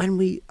 But when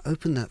we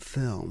opened that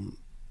film,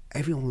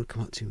 everyone would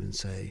come up to me and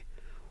say,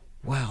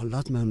 wow,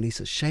 loved Mona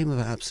Lisa. Shame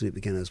about Absolute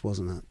Beginners,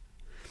 wasn't it?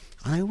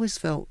 I always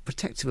felt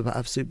protective about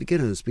Absolute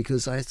Beginners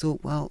because I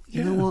thought, well,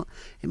 you know what?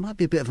 It might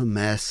be a bit of a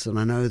mess, and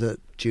I know that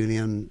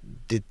Julian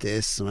did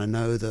this, and I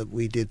know that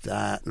we did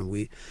that, and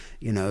we,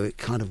 it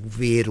kind of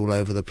veered all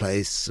over the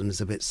place and is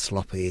a bit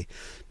sloppy.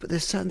 But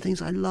there's certain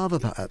things I love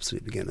about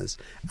Absolute Beginners.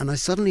 And I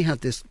suddenly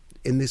had this,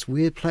 in this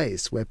weird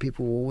place where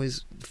people were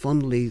always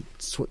fondly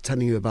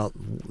telling you about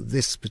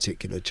this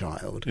particular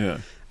child. Yeah.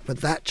 But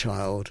that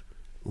child...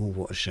 oh,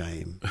 what a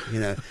shame,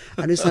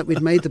 And it's like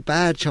we'd made the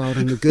bad child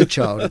and the good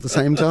child at the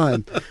same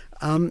time.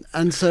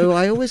 And so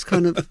I always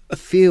kind of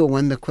feel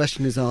when the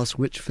question is asked,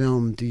 which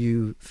film do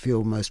you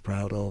feel most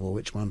proud of, or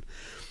which one?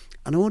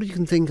 And all you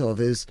can think of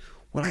is,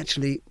 well,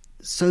 actually,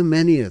 so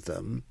many of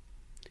them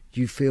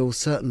you feel a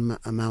certain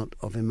amount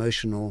of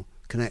emotional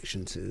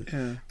connection to.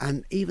 Yeah.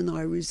 And even though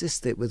I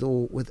resist it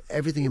with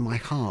everything in my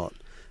heart,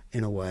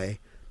 in a way,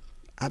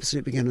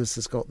 Absolute Beginners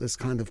has got this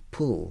kind of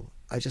pull.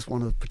 I just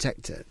want to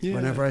protect it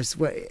whenever I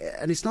swear.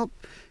 And it's not,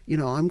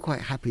 I'm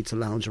quite happy to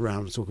lounge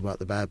around and talk about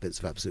the bad bits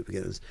of Absolute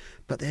Beginners,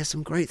 but there's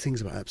some great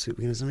things about Absolute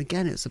Beginners. And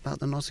again, it's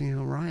about the Notting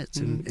Hill riots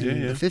in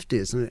the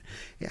 50s, and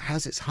it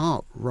has its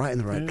heart right in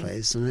the right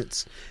place, and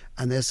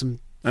there's some.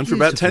 And for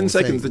about 10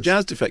 seconds, things. the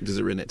Jazz Defectors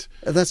are in it.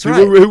 That's right.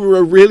 Who were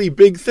a really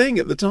big thing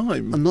at the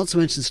time. And not to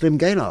mention Slim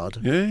Gaillard,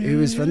 who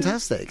was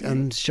fantastic.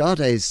 And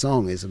Sade's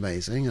song is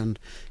amazing, and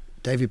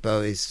David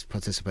Bowie's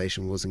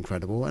participation was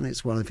incredible, and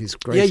it's one of his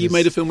greatest... Yeah, you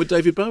made a film with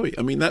David Bowie.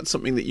 I mean, that's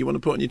something that you want to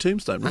put on your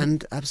tombstone, right?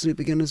 And Absolute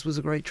Beginners was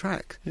a great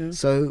track. Yeah.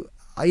 So,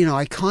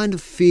 I kind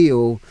of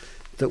feel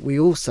that we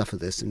all suffer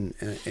this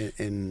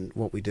in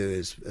what we do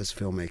as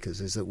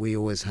filmmakers, is that we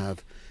always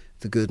have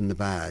the good and the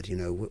bad,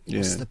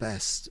 what's the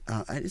best?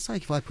 And it's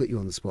like if I put you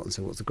on the spot and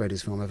say, what's the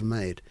greatest film ever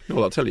made?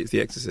 Well, I'll tell you, it's The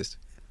Exorcist.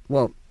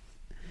 Well...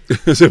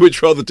 so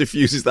which rather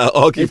diffuses that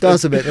argument. It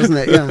does a bit, doesn't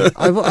it? Yeah.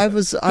 I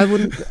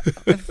wouldn't,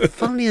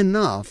 funnily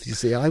enough, you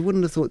see, I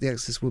wouldn't have thought The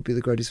Exorcist would be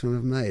the greatest film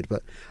ever made,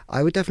 but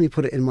I would definitely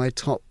put it in my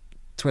top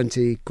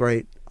 20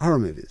 great horror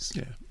movies.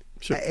 Yeah,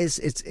 sure.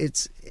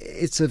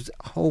 It's a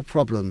whole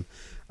problem,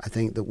 I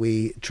think, that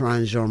we try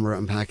and genre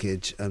and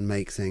package and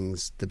make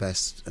things the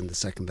best and the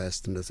second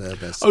best and the third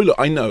best. Oh, look,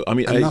 I know. I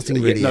mean,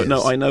 nothing really is.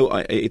 No, I know.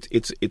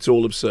 It's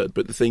all absurd.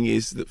 But the thing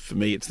is that for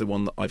me, it's the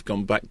one that I've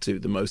gone back to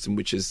the most, and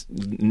which has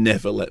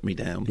never let me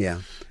down.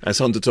 Yeah. As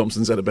Hunter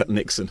Thompson said about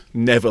Nixon,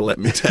 never let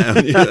me down.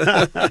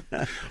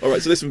 All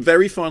right. So there's some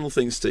very final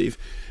things, Steve.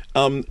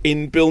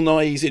 In Bill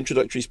Nighy's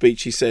introductory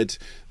speech, he said,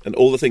 and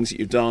all the things that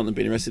you've done and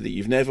been arrested, that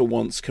you've never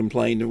once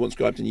complained and once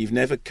griped, and you've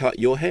never cut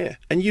your hair.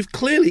 And you've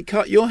clearly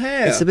cut your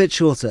hair. It's a bit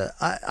shorter.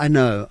 I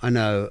know.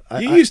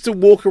 You used to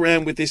walk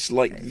around with this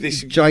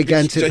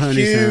gigantic ponytail.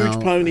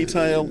 Huge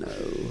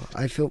ponytail.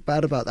 I felt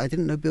bad about that. I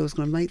didn't know Bill was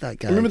going to make that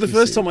gag. I remember the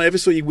first time I ever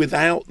saw you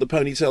without the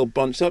ponytail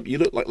bunched up. You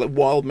looked like the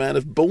wild man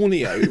of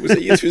Borneo. It was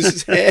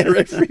his hair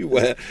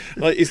everywhere.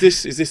 Like, is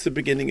this the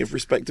beginning of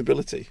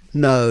respectability?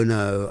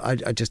 No.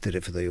 I just did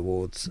it for the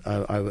awards.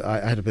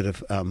 I had a bit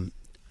of.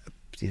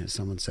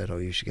 Someone said, "Oh,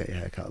 you should get your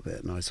hair cut a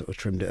bit," and I sort of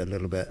trimmed it a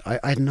little bit. I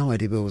had no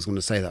idea Bill was going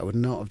to say that. I would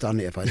not have done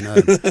it if I'd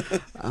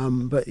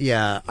known. But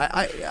yeah,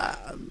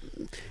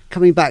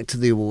 coming back to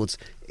the awards,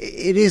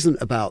 it isn't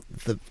about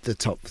the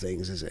top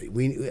things, is it?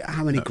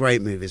 How many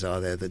great movies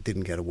are there that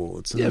didn't get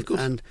awards? Yeah, of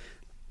course. And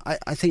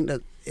I think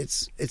that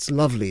it's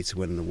lovely to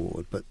win an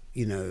award, but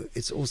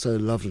it's also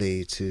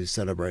lovely to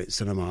celebrate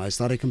cinema. I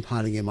started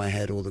compiling in my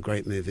head all the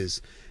great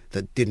movies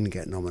that didn't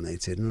get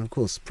nominated, and of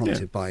course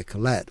prompted by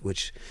Colette,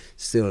 which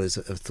still is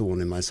a thorn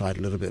in my side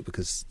a little bit,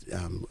 because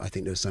I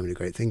think there were so many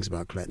great things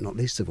about Colette, not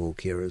least of all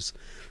Keira's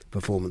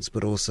performance,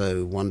 but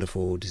also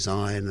wonderful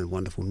design and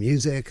wonderful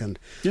music and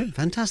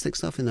fantastic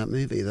stuff in that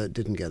movie that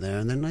didn't get there.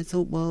 And then I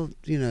thought, well,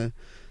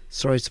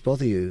 Sorry to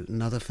Bother You,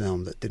 another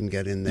film that didn't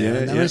get in there.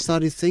 And then I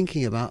started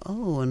thinking about,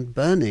 and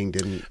Burning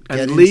didn't get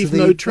into the Leave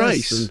No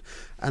Trace.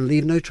 And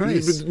Leave No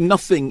Trace.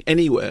 Nothing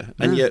anywhere.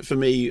 And yet for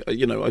me,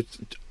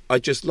 I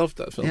just loved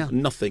that film. Yeah.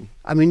 Nothing.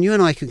 I mean, you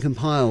and I can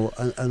compile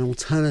an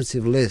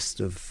alternative list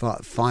of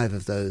five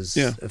of those,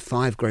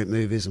 5 great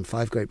movies and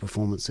 5 great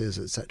performances,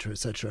 etc.,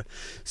 etc.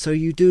 So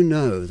you do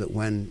know that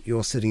when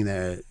you're sitting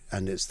there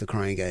and it's The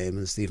Crying Game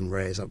and Stephen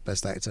Rea is up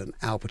Best Actor and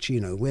Al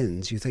Pacino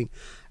wins, you think,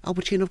 Al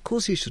Pacino, of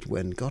course he should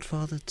win.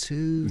 Godfather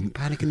 2,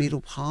 Panic in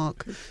Needle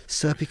Park,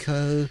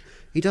 Serpico.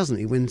 He doesn't.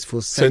 He wins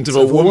for Scent of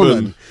a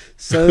Woman.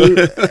 So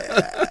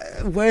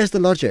where's the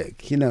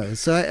logic?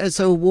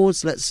 So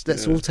awards.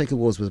 Let's all take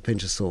awards with a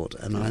pinch of salt.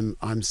 And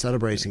I'm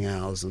celebrating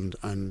ours,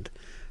 and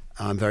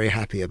I'm very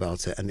happy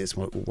about it, and it's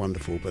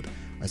wonderful. But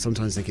I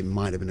sometimes think it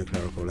might have been a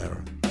clerical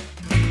error.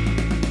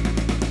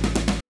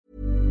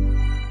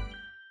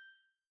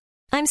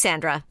 I'm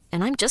Sandra,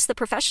 and I'm just the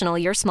professional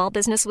your small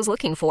business was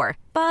looking for.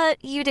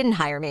 But you didn't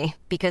hire me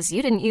because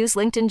you didn't use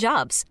LinkedIn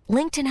Jobs.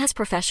 LinkedIn has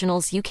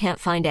professionals you can't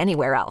find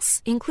anywhere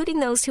else, including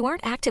those who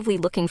aren't actively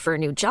looking for a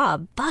new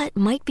job, but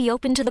might be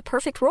open to the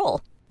perfect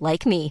role,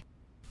 like me.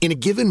 In a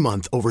given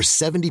month, over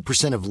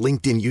 70% of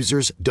LinkedIn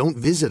users don't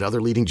visit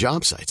other leading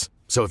job sites.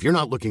 So if you're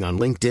not looking on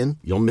LinkedIn,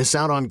 you'll miss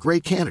out on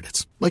great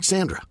candidates like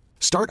Sandra.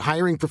 Start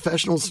hiring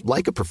professionals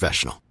like a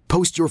professional.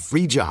 Post your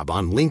free job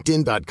on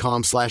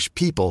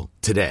linkedin.com/people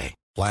today.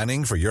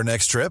 Planning for your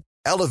next trip?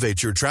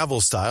 Elevate your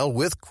travel style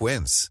with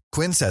Quince.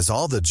 Quince has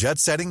all the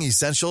jet-setting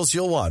essentials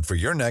you'll want for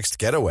your next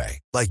getaway,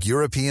 like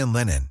European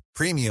linen,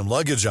 premium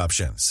luggage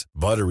options,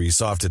 buttery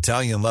soft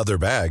Italian leather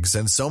bags,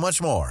 and so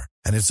much more.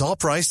 And it's all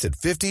priced at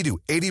 50 to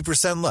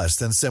 80% less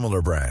than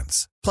similar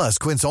brands. Plus,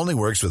 Quince only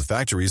works with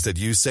factories that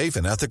use safe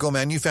and ethical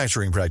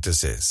manufacturing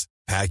practices.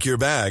 Pack your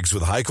bags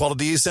with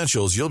high-quality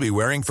essentials you'll be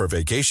wearing for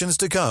vacations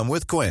to come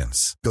with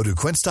Quince. Go to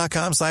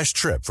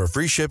quince.com/trip for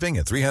free shipping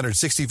and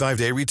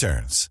 365-day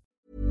returns.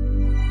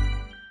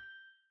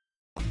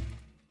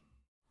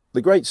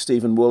 The great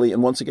Stephen Woolley,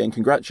 and once again,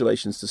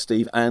 congratulations to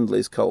Steve and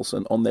Liz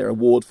Colson on their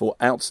award for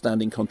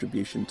outstanding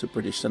contribution to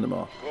British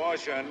cinema.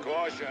 Caution,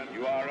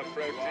 you are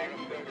approaching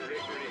the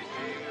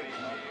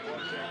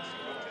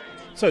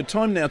So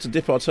time now to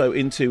dip our toe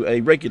into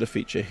a regular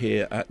feature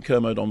here at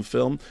Kermode on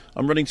Film.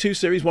 I'm running 2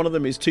 series. One of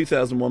them is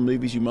 2001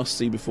 Movies You Must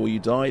See Before You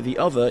Die. The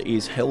other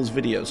is Hell's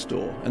Video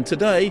Store. And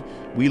today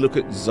we look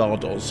at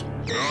Zardoz.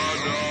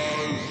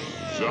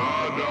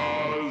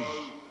 Zardoz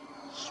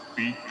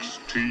speaks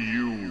to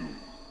you.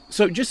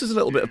 So just as a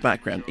little bit of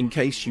background, in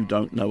case you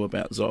don't know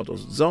about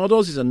Zardoz.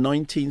 Zardoz is a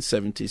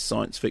 1970s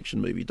science fiction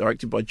movie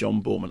directed by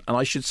John Boorman. And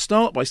I should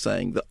start by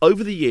saying that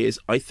over the years,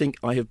 I think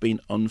I have been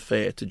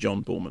unfair to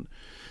John Boorman.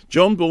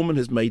 John Boorman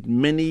has made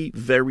many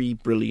very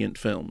brilliant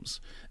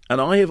films,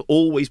 and I have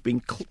always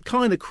been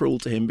kind of cruel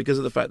to him because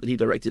of the fact that he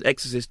directed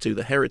Exorcist 2: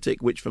 The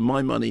Heretic, which for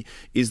my money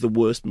is the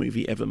worst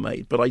movie ever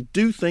made. But I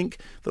do think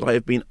that I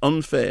have been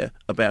unfair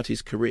about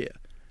his career.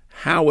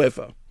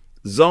 However,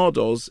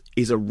 Zardoz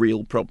is a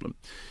real problem.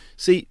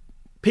 See,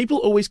 people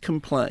always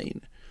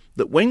complain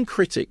that when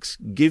critics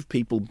give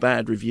people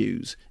bad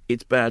reviews,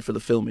 it's bad for the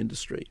film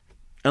industry.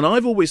 And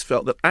I've always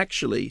felt that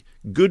actually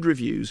good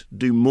reviews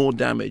do more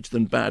damage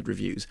than bad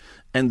reviews.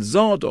 And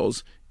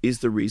Zardoz is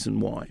the reason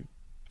why.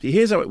 See,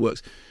 here's how it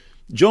works.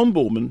 John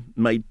Boorman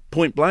made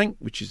Point Blank,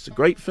 which is a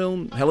great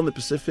film, Hell in the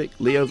Pacific,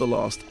 Leo the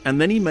Last, and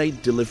then he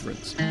made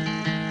Deliverance.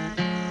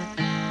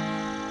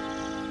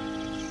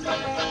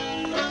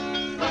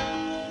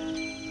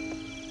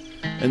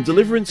 And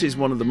Deliverance is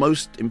one of the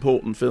most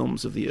important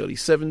films of the early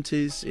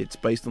 70s. It's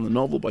based on the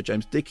novel by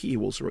James Dickey,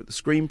 who also wrote the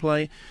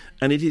screenplay.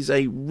 And it is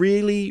a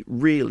really,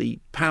 really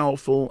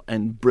powerful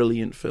and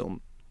brilliant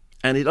film.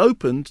 And it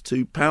opened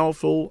to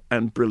powerful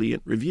and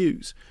brilliant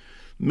reviews.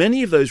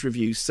 Many of those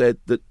reviews said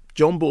that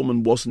John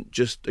Boorman wasn't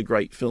just a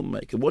great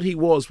filmmaker. What he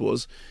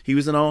was he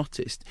was an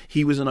artist.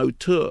 He was an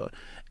auteur.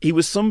 He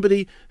was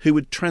somebody who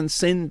had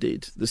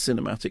transcended the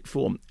cinematic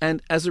form.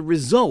 And as a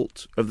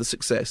result of the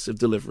success of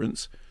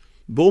Deliverance,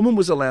 Boorman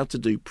was allowed to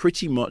do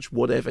pretty much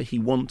whatever he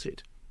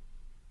wanted.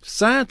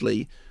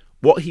 Sadly,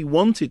 what he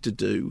wanted to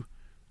do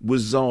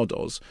was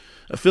Zardoz,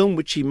 a film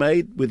which he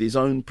made with his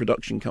own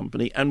production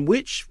company and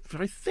which,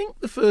 for I think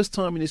the first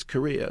time in his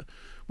career,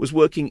 was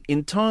working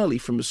entirely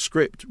from a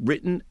script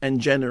written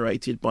and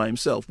generated by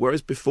himself.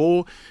 Whereas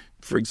before,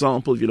 for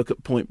example, if you look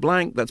at Point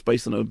Blank, that's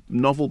based on a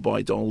novel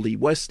by Donald Lee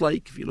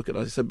Westlake. If you look at,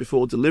 as I said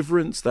before,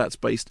 Deliverance, that's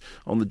based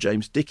on the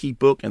James Dickey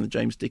book and the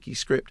James Dickey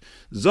script.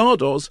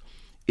 Zardoz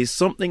is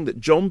something that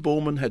John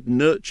Boorman had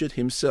nurtured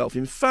himself.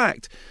 In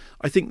fact,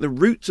 I think the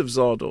roots of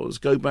Zardoz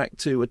go back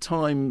to a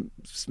time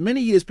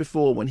many years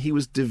before when he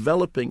was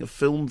developing a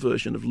film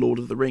version of Lord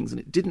of the Rings, and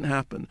it didn't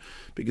happen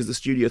because the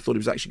studio thought it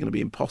was actually going to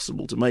be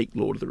impossible to make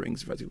Lord of the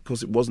Rings. In fact, of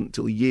course, it wasn't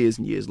until years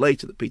and years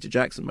later that Peter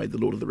Jackson made the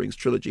Lord of the Rings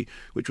trilogy,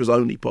 which was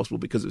only possible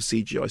because of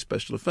CGI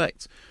special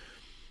effects.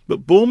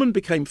 But Boorman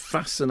became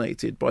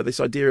fascinated by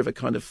this idea of a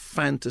kind of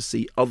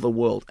fantasy other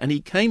world, and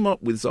he came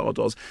up with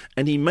Zardoz,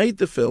 and he made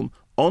the film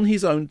on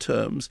his own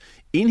terms,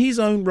 in his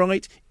own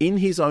right, in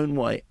his own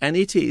way, and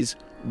it is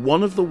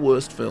one of the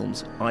worst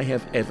films I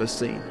have ever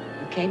seen.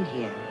 You came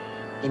here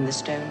in the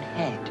stone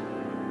head.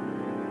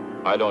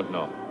 I don't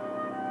know.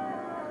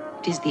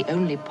 It is the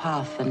only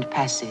path and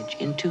passage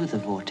into the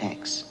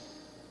vortex.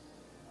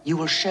 You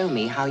will show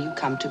me how you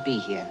come to be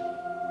here.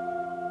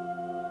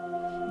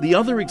 The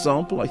other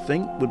example, I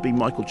think, would be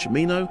Michael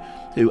Cimino,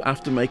 who,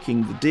 after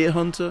making The Deer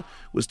Hunter,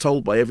 was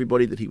told by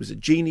everybody that he was a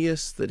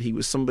genius, that he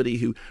was somebody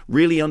who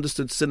really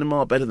understood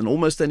cinema better than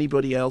almost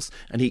anybody else,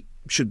 and he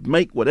should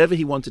make whatever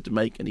he wanted to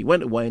make, and he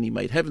went away and he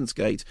made Heaven's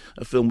Gate,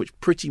 a film which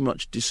pretty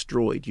much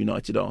destroyed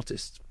United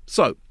Artists.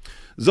 So,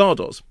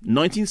 Zardoz,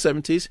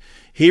 1970s,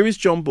 here is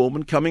John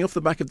Boorman coming off the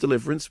back of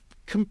Deliverance,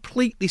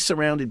 completely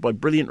surrounded by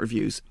brilliant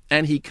reviews,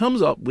 and he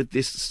comes up with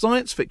this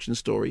science fiction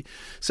story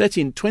set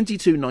in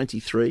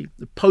 2293,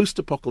 the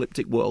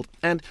post-apocalyptic world.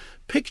 And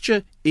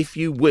picture, if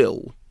you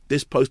will,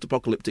 this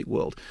post-apocalyptic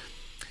world.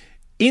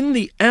 In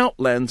the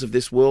outlands of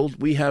this world,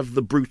 we have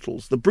the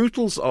Brutals. The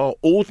Brutals are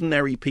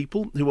ordinary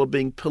people who are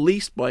being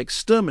policed by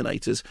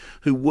exterminators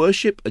who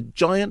worship a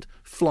giant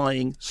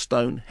flying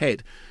stone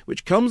head,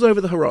 which comes over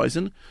the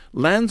horizon,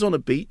 lands on a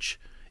beach,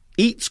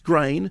 eats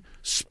grain,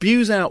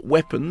 spews out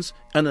weapons,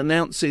 and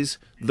announces,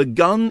 "The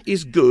gun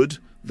is good,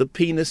 the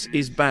penis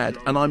is bad."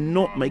 And I'm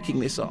not making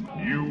this up.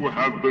 You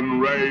have been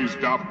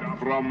raised up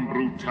from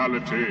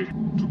brutality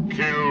to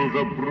kill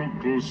the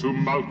brutals who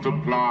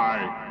multiply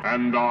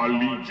and are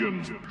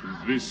legion. To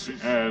this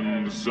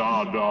end,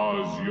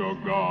 Zardoz, your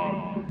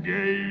god,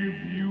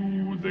 gave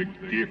you the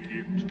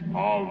gift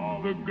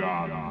of the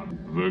gun.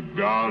 The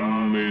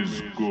gun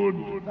is good.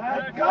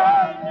 The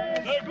gun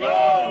is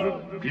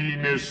good! The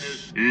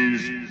penis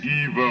is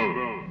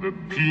evil. The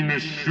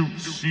penis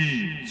shoots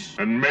seeds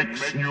and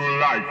makes new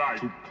life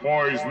to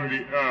poison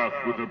the earth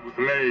with a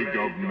plague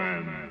of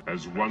men,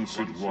 as once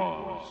it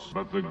was.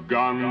 But the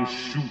gun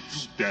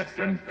shoots death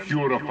and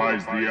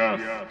purifies the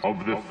earth of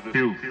the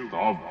filth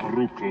of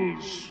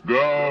brutals.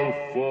 Go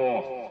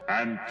forth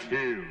and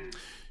kill.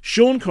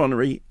 Sean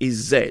Connery is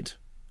Zed,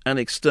 an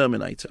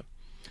exterminator.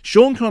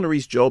 Sean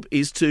Connery's job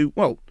is to,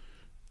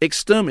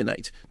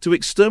 exterminate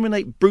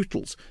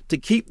brutals, to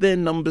keep their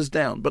numbers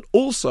down, but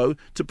also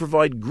to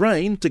provide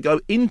grain to go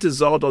into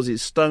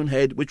Zardoz's stone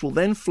head, which will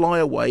then fly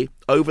away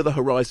over the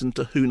horizon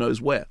to who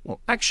knows where. Well,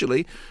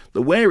 actually,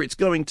 the where it's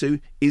going to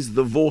is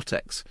the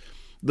vortex.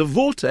 The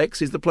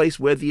vortex is the place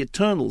where the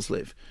Eternals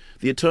live.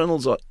 The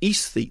Eternals are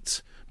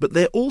aesthetes, but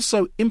they're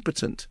also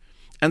impotent.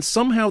 And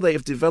somehow they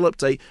have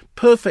developed a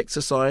perfect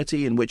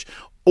society in which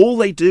all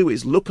they do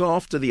is look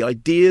after the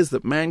ideas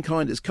that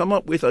mankind has come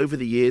up with over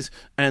the years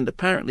and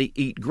apparently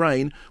eat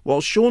grain,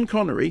 while Sean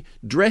Connery,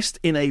 dressed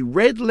in a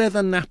red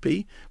leather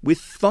nappy with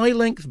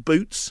thigh-length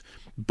boots,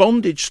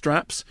 bondage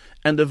straps,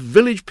 and a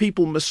village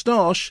people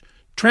moustache,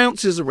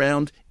 trounces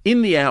around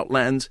in the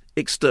outlands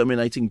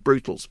exterminating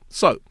brutals.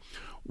 So,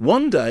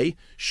 one day,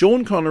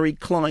 Sean Connery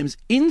climbs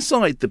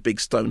inside the big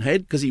stone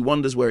head because he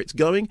wonders where it's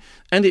going,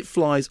 and it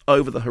flies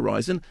over the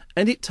horizon,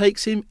 and it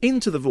takes him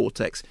into the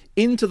vortex,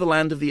 into the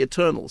land of the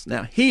Eternals.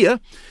 Now here,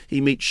 he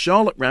meets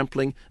Charlotte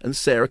Rampling and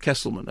Sarah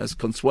Kesselman as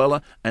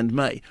Consuela and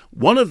May.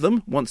 One of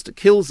them wants to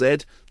kill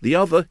Zed, the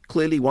other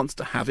clearly wants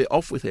to have it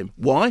off with him.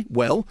 Why?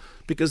 Well,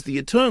 because the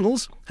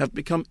Eternals have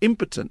become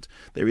impotent.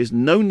 There is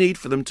no need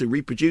for them to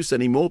reproduce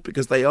anymore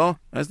because they are,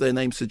 as their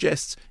name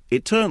suggests,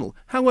 eternal.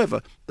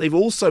 However, they've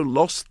also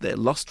lost their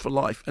lust for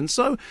life. And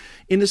so,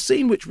 in a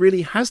scene which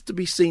really has to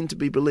be seen to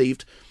be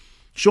believed,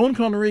 Sean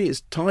Connery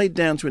is tied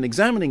down to an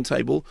examining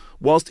table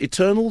whilst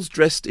Eternals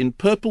dressed in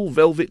purple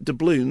velvet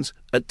doubloons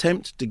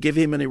attempt to give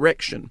him an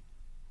erection.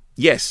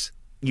 Yes,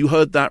 you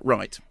heard that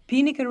right.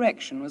 Penic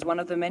erection was one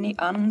of the many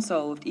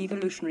unsolved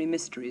evolutionary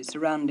mysteries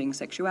surrounding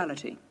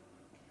sexuality.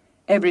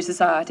 Every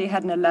society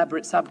had an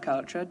elaborate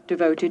subculture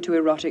devoted to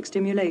erotic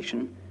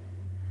stimulation.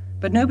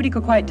 But nobody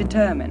could quite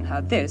determine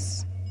how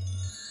this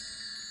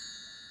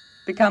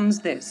becomes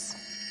this.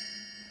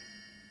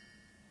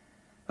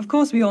 Of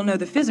course, we all know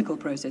the physical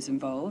process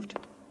involved,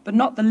 but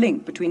not the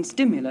link between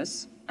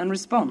stimulus and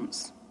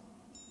response.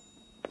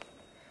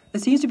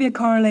 There seems to be a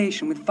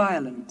correlation with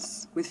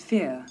violence, with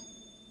fear.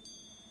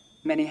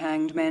 Many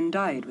hanged men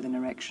died with an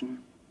erection.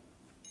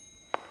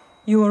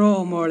 You are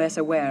all more or less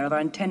aware of our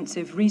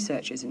intensive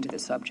researches into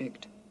this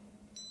subject.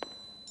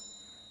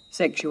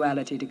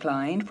 Sexuality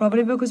declined,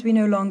 probably because we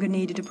no longer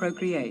needed to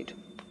procreate.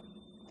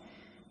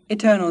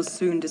 Eternals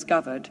soon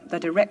discovered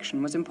that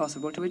erection was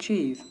impossible to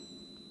achieve.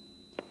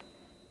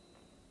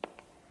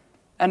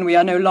 And we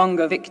are no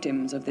longer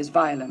victims of this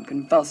violent,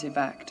 convulsive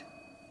act,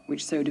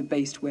 which so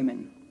debased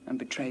women and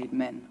betrayed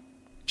men.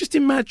 Just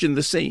imagine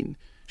the scene.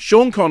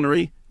 Sean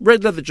Connery,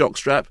 red leather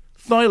jockstrap,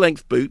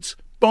 thigh-length boots,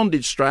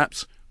 bondage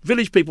straps,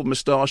 village people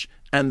moustache,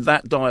 and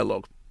that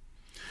dialogue.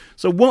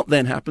 So what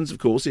then happens, of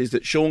course, is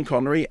that Sean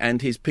Connery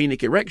and his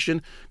penic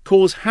erection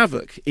cause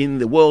havoc in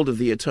the world of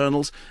the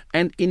Eternals,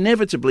 and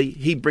inevitably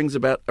he brings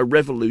about a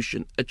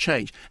revolution, a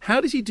change. How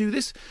does he do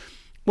this?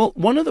 Well,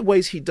 one of the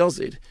ways he does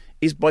it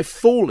is by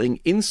falling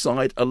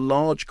inside a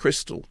large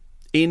crystal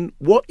in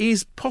what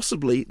is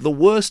possibly the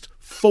worst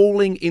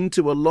falling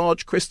into a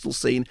large crystal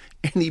scene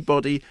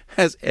anybody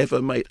has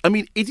ever made. I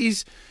mean,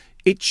 it's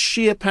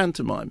sheer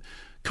pantomime.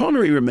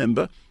 Connery,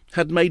 remember,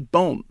 had made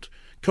Bond.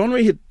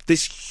 Connery had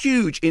this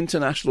huge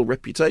international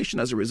reputation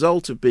as a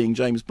result of being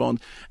James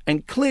Bond,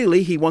 and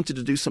clearly he wanted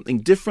to do something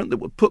different that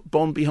would put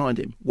Bond behind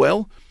him.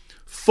 Well,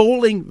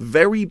 falling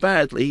very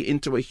badly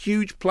into a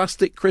huge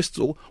plastic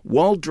crystal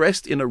while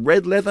dressed in a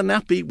red leather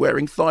nappy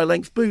wearing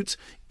thigh-length boots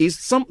is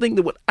something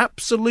that would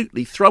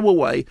absolutely throw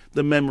away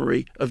the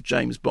memory of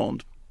James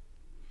Bond.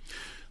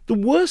 The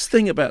worst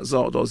thing about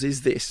Zardoz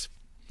is this.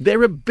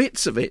 There are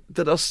bits of it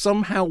that are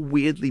somehow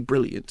weirdly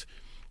brilliant.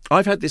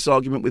 I've had this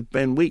argument with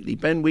Ben Wheatley.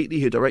 Ben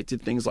Wheatley, who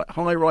directed things like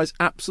High Rise,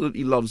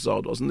 absolutely loves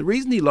Zardoz. And the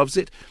reason he loves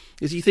it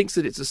is he thinks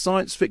that it's a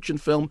science fiction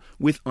film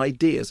with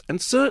ideas.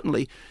 And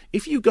certainly,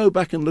 if you go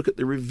back and look at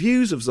the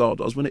reviews of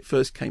Zardoz when it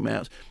first came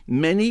out,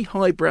 many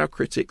highbrow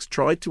critics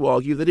tried to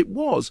argue that it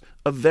was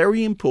a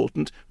very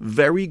important,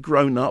 very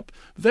grown-up,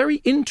 very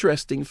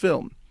interesting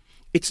film.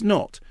 It's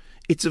not.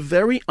 It's a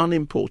very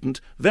unimportant,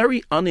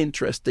 very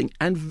uninteresting,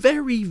 and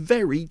very,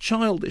 very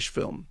childish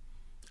film.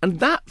 And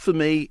that, for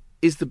me,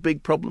 is the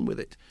big problem with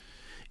it.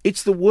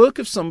 It's the work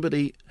of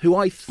somebody who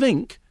I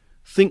think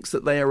thinks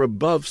that they are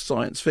above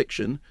science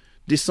fiction,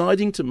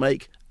 deciding to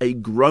make a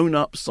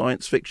grown-up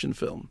science fiction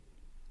film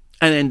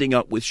and ending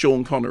up with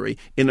Sean Connery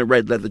in a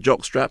red leather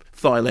jockstrap,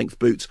 thigh-length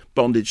boots,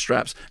 bondage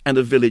straps, and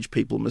a village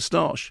people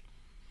moustache.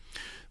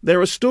 There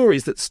are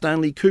stories that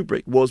Stanley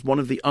Kubrick was one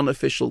of the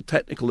unofficial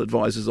technical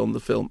advisors on the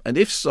film, and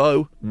if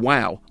so,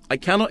 wow. I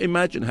cannot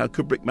imagine how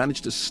Kubrick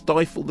managed to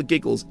stifle the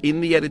giggles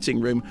in the editing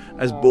room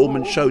as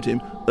Boorman showed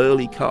him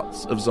early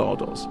cuts of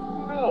Zardoz.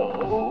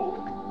 No,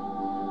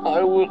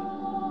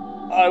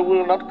 I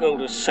will not go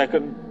to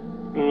second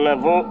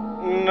level.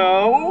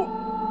 No.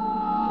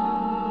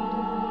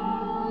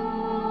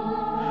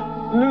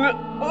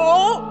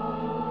 Oh.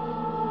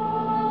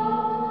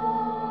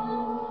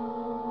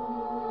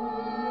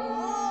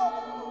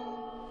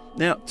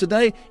 Now,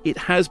 today it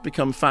has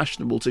become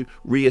fashionable to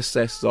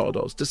reassess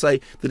Zardoz, to say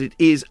that it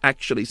is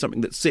actually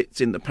something that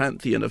sits in the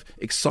pantheon of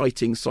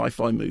exciting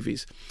sci-fi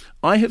movies.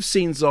 I have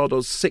seen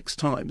Zardoz 6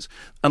 times,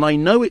 and I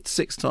know it's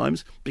 6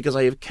 times because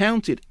I have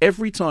counted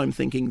every time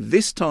thinking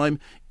this time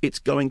it's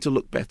going to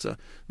look better.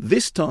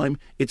 This time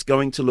it's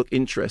going to look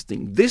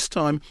interesting. This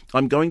time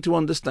I'm going to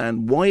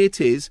understand why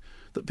it is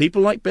that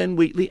people like Ben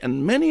Wheatley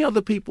and many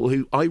other people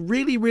who I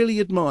really, really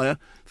admire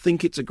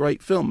think it's a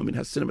great film. I mean, it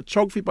has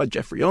cinematography by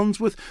Jeffrey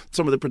Onsworth.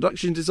 Some of the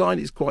production design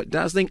is quite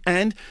dazzling.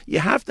 And you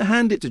have to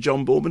hand it to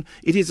John Boorman.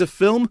 It is a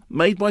film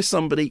made by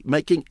somebody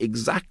making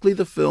exactly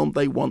the film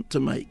they want to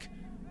make.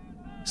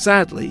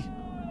 Sadly,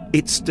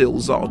 it's still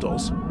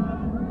Zardoz.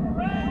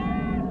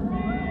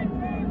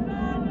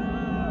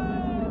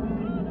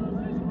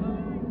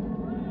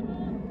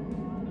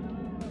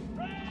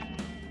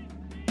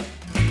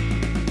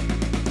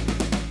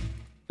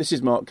 This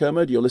is Mark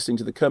Kermode. You're listening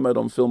to the Kermode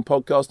on Film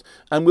podcast,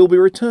 and we'll be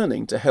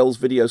returning to Hell's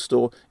Video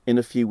Store in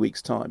a few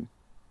weeks' time.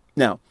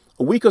 Now,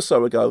 a week or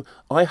so ago,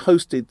 I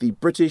hosted the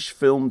British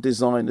Film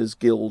Designers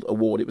Guild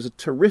Award. It was a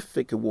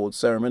terrific award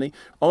ceremony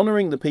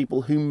honouring the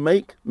people who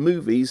make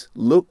movies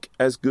look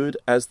as good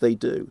as they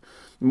do.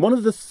 And one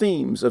of the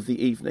themes of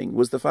the evening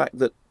was the fact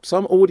that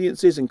some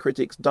audiences and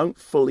critics don't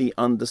fully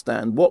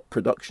understand what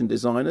production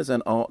designers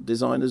and art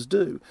designers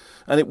do.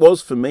 And it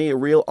was, for me, a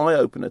real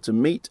eye-opener to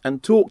meet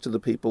and talk to the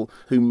people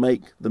who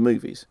make the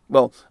movies.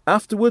 Well,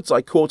 afterwards,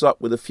 I caught up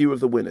with a few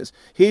of the winners.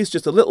 Here's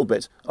just a little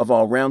bit of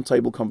our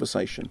roundtable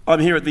conversation. I'm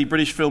here at the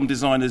British Film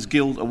Designers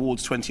Guild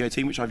Awards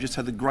 2018, which I've just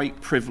had the great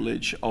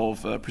privilege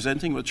of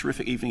presenting. What a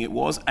terrific evening it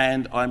was.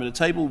 And I'm at a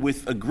table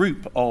with a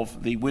group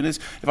of the winners.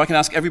 If I can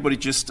ask everybody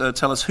just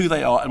tell us who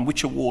they are and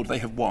which award they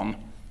have won.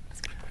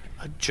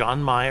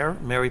 John Meyer,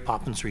 Mary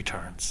Poppins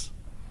Returns.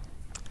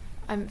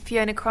 I'm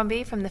Fiona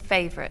Crombie from The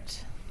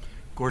Favourite.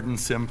 Gordon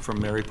Sim from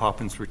Mary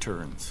Poppins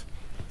Returns.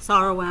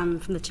 Sarah Wan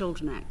from The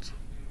Children Act.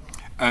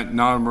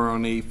 Niall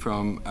Moroney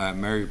from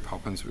Mary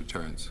Poppins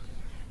Returns.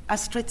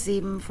 Astrid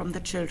Sieben from The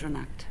Children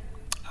Act.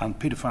 And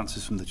Peter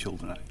Francis from The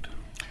Children Act.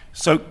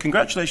 So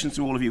congratulations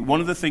to all of you.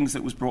 One of the things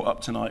that was brought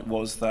up tonight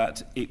was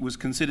that it was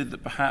considered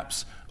that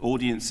perhaps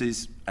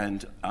audiences,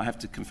 and I have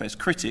to confess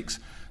critics,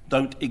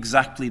 don't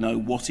exactly know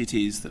what it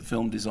is that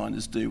film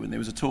designers do. And there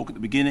was a talk at the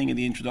beginning in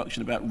the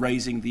introduction about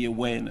raising the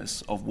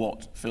awareness of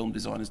what film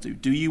designers do.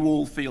 Do you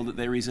all feel that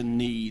there is a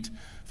need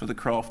for the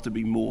craft to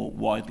be more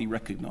widely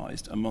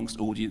recognised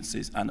amongst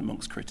audiences and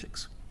amongst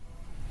critics?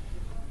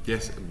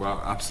 Yes, well,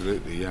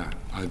 absolutely, yeah.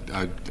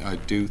 I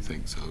do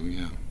think so,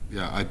 yeah.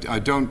 Yeah, I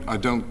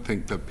don't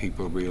think that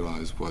people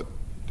realise what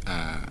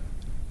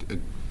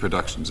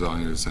production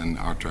designers and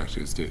art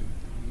directors do.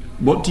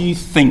 What do you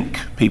think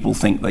people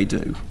think they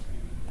do?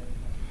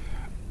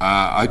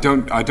 I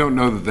don't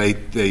know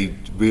that they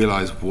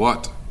realise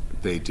what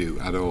they do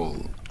at all.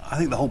 I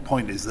think the whole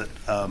point is that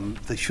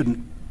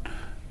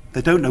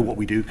they don't know what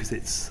we do because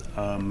it's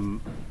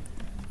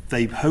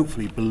they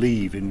hopefully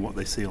believe in what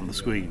they see on the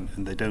screen,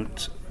 and they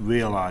don't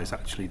realise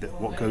actually that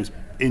what goes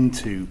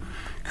into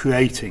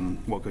creating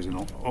what goes in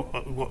on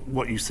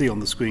what you see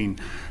on the screen.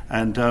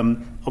 And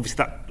obviously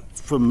that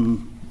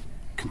from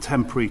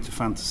contemporary to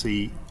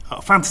fantasy,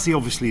 fantasy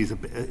obviously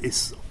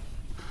is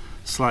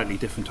slightly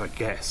different, I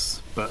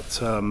guess,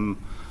 but I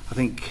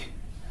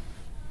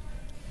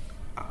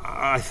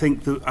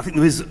think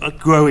there is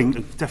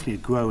definitely a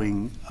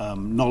growing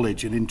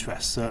knowledge and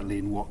interest, certainly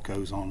in what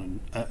goes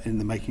on in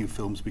the making of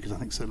films, because I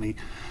think certainly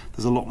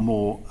there's a lot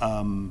more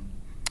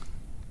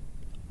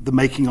the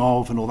making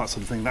of and all that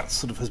sort of thing. That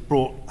sort of has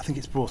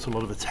brought a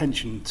lot of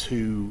attention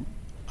to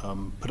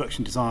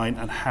production design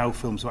and how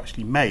films are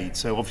actually made.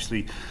 So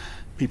obviously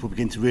people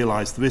begin to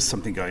realise there is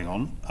something going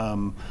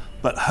on,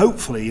 but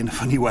hopefully in a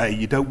funny way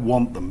you don't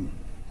want them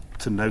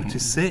to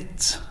notice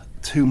it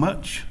too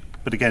much.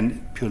 But again,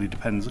 it purely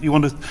depends. You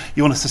want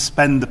to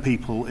suspend the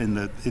people in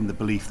the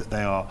belief that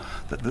they are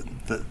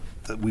that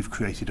we've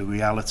created a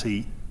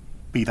reality,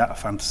 be that a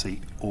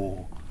fantasy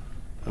or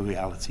a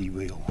reality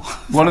real.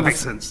 One of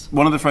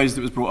the phrases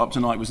that was brought up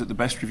tonight was that the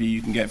best review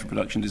you can get for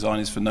production design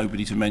is for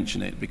nobody to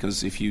mention it,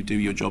 because if you do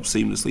your job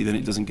seamlessly, then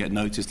it doesn't get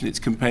noticed, and it's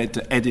compared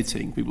to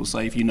editing. People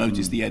say if you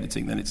notice the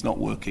editing, then it's not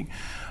working.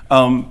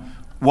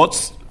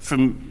 What's,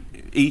 from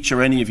each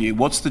or any of you,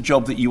 what's the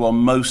job that you are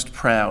most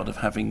proud of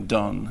having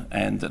done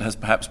and that has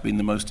perhaps been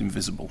the most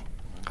invisible?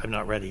 I'm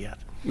not ready yet.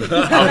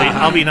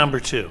 I'll be number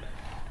 2.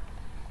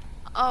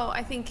 Oh,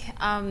 I think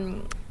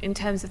in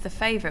terms of The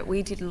Favourite,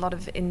 we did a lot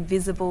of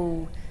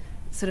invisible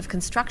sort of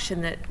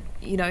construction that,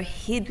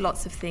 hid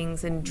lots of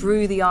things and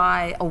drew the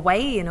eye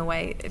away, in a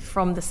way,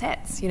 from the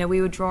sets.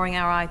 We were drawing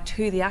our eye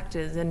to the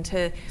actors and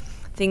to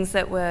things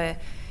that were,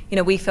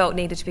 we felt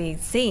needed to be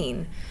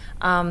seen.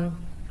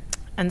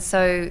 And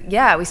so,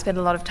 we spend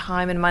a lot of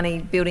time and money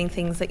building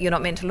things that you're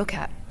not meant to look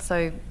at.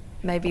 So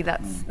maybe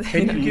that's...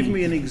 Can you give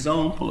me an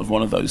example of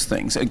one of those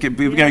things?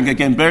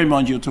 Again, bear in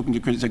mind you're talking to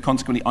critics, so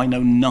consequently I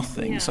know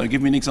nothing. Yeah. So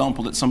give me an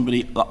example that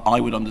I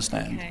would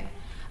understand. Okay.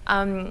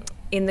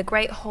 In the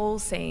Great Hall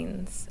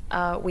scenes,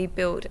 we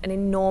built an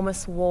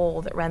enormous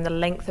wall that ran the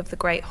length of the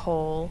Great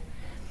Hall.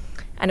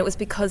 And it was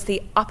because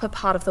the upper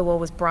part of the wall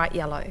was bright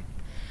yellow.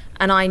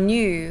 And I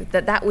knew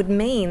that would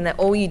mean that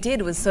all you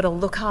did was sort of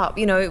look up.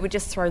 It would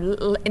just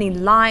throw, any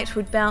light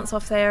would bounce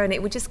off there and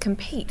it would just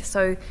compete.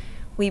 So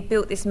we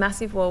built this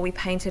massive wall, we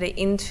painted it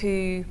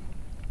into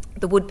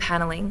the wood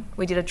panelling,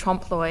 we did a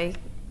trompe-l'oeil,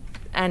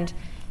 and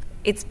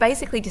it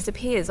basically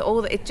disappears.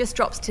 It just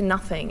drops to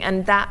nothing,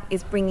 and that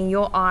is bringing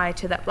your eye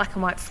to that black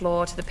and white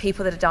floor, to the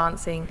people that are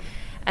dancing.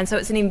 And so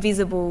it's an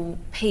invisible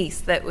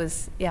piece that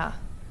was,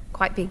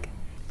 quite big.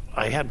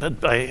 I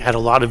had a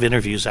lot of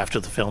interviews after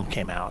the film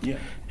came out,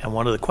 and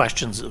one of the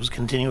questions that was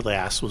continually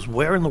asked was,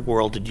 where in the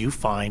world did you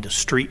find a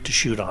street to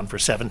shoot on for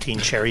 17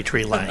 Cherry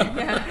Tree Lane?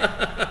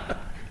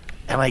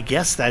 And I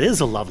guess that is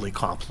a lovely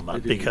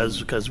compliment,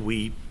 because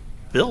we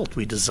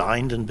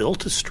designed and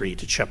built a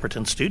street at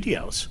Shepperton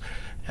Studios,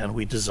 and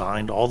we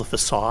designed all the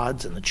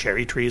facades, and the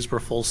cherry trees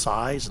were full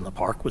size, and the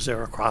park was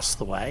there across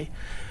the way.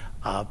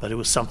 But it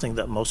was something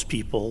that most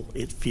people,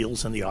 it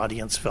feels in the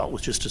audience, felt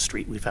was just a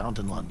street we found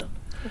in London.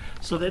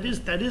 So that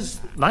is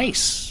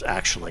nice,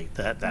 actually,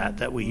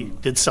 that we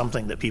did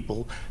something that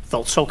people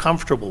felt so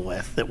comfortable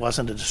with that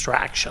wasn't a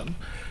distraction,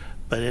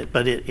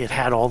 but it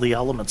had all the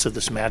elements of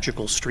this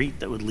magical street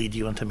that would lead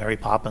you into Mary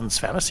Poppins'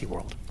 fantasy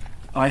world.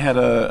 I had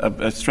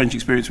a strange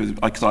experience with it,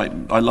 because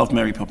I love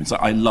Mary Poppins.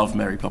 I love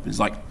Mary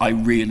Poppins. I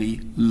really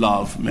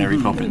love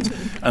Mary Poppins.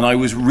 And I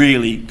was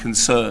really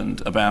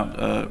concerned about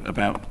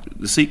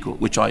the sequel,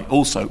 which I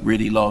also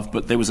really love,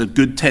 but there was a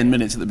good 10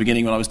 minutes at the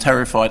beginning when I was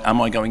terrified,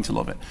 am I going to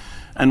love it?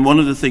 And one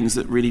of the things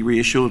that really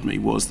reassured me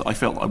was that I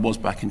felt I was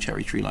back in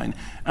Cherry Tree Lane.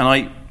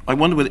 And I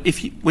wonder whether,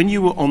 when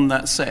you were on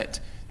that set,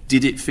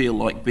 did it feel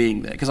like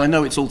being there? Because I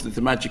know it's all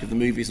the magic of the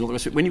movies and all the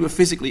rest of it. When you were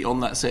physically on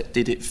that set,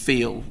 did it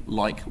feel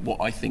like what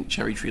I think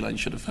Cherry Tree Lane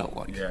should have felt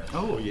like? Yeah.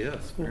 Oh,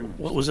 yes.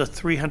 Well, it was a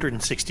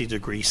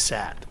 360-degree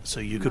set, so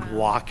you could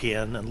walk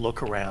in and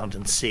look around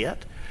and see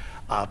it.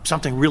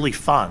 Something really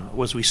fun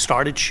was we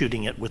started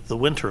shooting it with the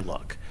winter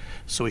look.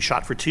 So we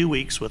shot for 2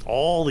 weeks with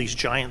all these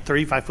giant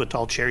 35-foot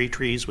tall cherry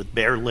trees with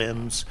bare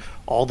limbs,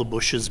 all the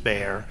bushes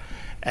bare.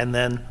 And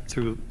then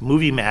through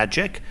movie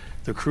magic,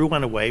 the crew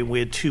went away. We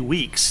had 2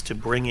 weeks to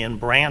bring in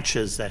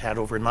branches that had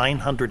over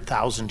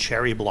 900,000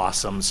 cherry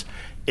blossoms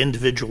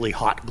individually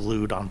hot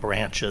glued on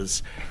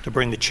branches to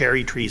bring the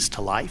cherry trees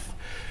to life.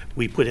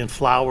 We put in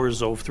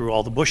flowers over through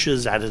all the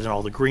bushes, added in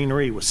all the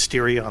greenery,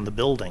 wisteria on the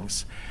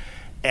buildings.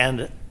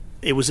 And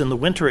it was in the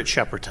winter at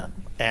Shepperton,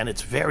 and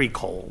it's very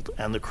cold.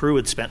 And the crew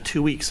had spent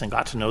 2 weeks and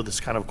got to know this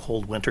kind of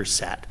cold winter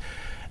set.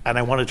 And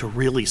I wanted to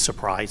really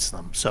surprise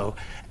them. So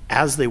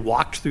as they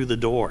walked through the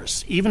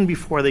doors, even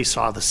before they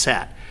saw the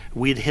set,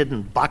 we'd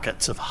hidden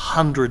buckets of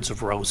hundreds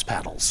of rose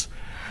petals.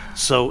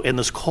 So in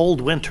this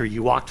cold winter,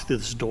 you walked through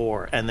this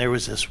door, and there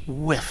was this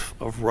whiff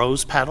of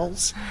rose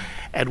petals,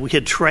 and we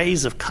had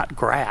trays of cut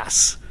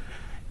grass.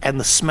 And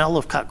the smell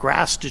of cut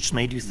grass just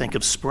made you think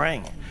of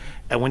spring.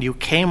 And when you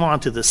came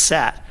onto the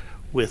set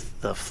with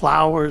the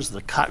flowers,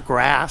 the cut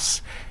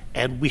grass,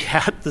 and we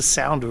had the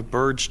sound of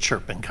birds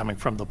chirping coming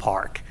from the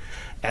park.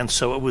 And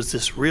so it was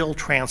this real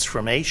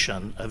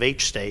transformation of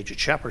H-Stage at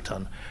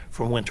Shepperton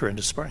from winter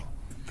into spring.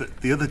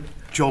 The other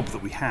job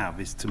that we have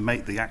is to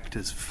make the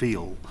actors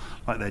feel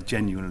like they're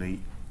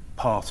genuinely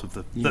part of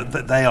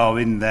that they are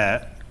in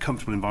their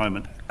comfortable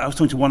environment. I was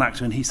talking to one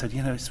actor and he said,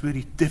 it's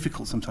really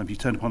difficult sometimes. You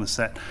turn up on a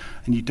set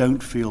and you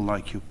don't feel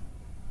like it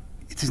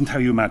isn't how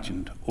you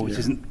imagined, or you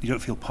don't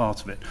feel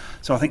part of it.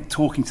 So I think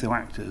talking to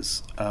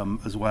actors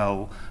as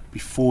well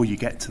before you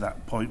get to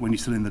that point, when you're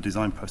still in the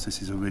design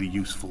process, is a really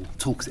useful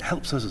tool, because it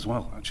helps us as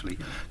well, actually,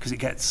 because it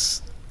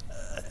gets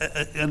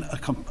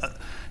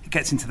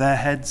into their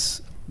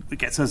heads, it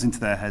gets us into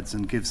their heads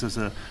and gives us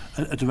a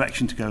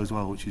direction to go as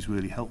well, which is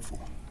really helpful.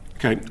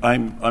 Okay,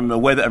 I'm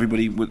aware that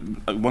everybody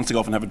wants to go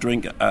off and have a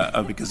drink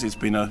because it's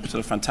been a sort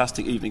of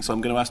fantastic evening, so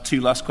I'm going to ask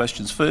 2 last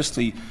questions.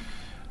 Firstly,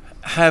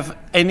 have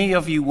any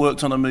of you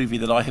worked on a movie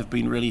that I have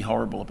been really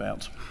horrible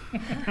about?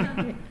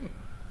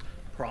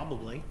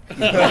 Probably.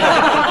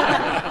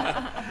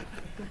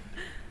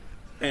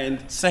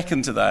 And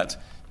second to that,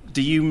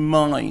 do you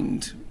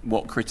mind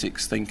what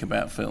critics think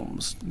about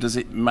films? Does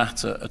it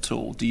matter at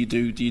all? Do you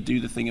do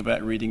the thing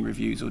about reading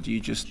reviews, or do you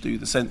just do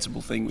the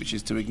sensible thing, which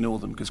is to ignore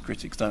them because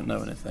critics don't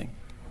know anything?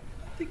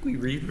 I think we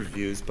read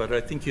reviews, but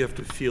I think you have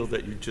to feel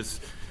that you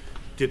just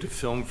did a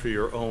film for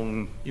your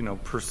own,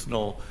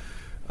 personal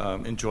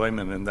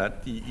enjoyment, and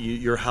that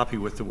you're happy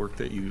with the work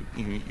that you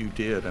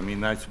did. I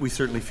mean, we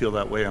certainly feel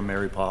that way on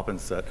Mary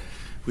Poppins, that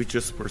we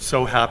just were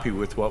so happy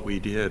with what we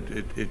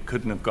did. It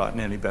couldn't have gotten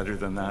any better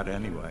than that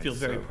anyway. I feel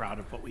very proud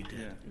of what we did.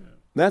 Yeah.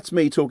 That's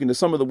me talking to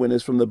some of the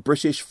winners from the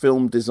British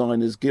Film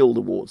Designers Guild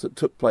Awards that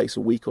took place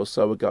a week or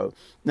so ago.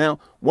 Now,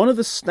 one of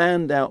the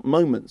standout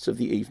moments of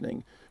the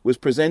evening was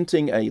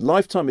presenting a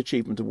Lifetime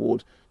Achievement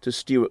Award to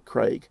Stuart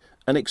Craig,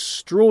 an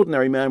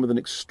extraordinary man with an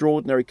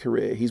extraordinary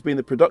career. He's been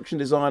the production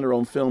designer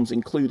on films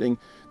including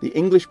The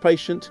English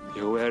Patient.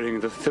 You're wearing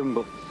the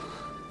thimble.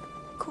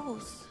 Of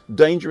course.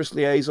 Dangerous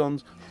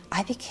Liaisons.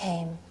 I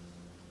became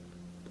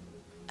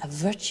a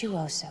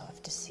virtuoso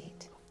of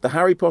deceit. The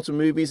Harry Potter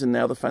movies, and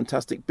now the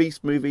Fantastic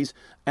Beasts movies,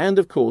 and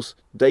of course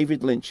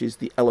David Lynch's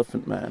The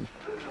Elephant Man.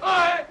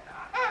 I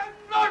am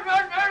not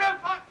an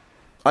elephant!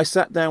 I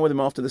sat down with him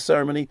after the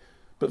ceremony,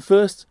 but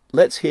first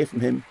let's hear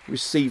from him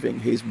receiving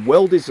his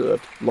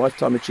well-deserved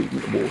Lifetime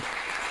Achievement Award.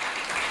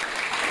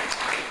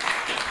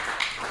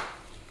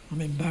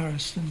 I'm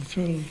embarrassed and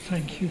thrilled.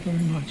 Thank you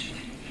very much.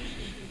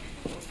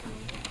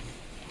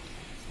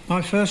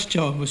 My first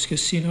job was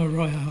Casino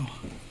Royale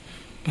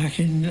back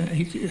in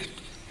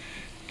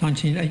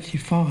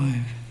 1985.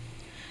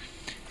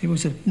 It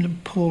was an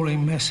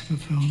appalling mess of a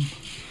film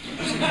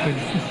with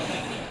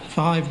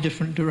 5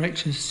 different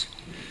directors,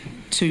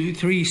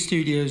 3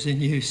 studios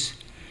in use,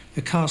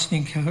 a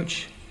casting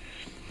couch,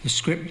 the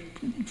script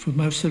for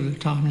most of the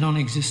time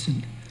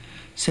non-existent.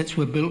 Sets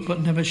were built but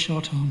never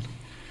shot on.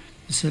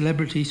 The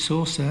Celebrity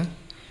Saucer,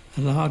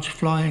 a large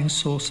flying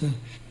saucer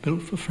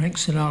built for Frank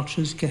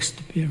Sinatra's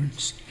guest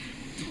appearance.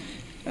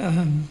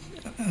 A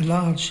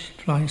large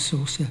flying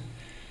saucer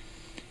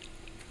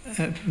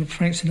for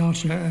Frank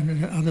Sinatra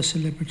and other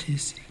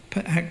celebrities,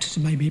 actors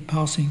maybe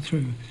passing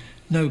through.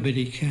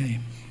 Nobody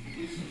came.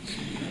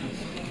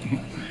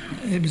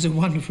 It was a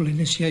wonderful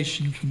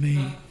initiation for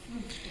me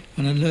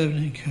and a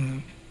learning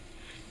curve.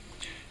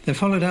 There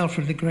followed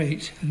Alfred the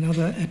Great,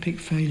 another epic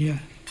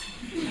failure.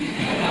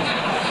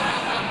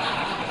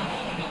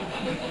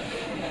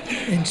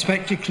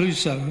 Inspector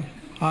Clouseau.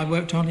 I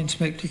worked on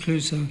Inspector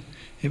Clouseau.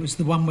 It was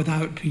the one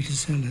without Peter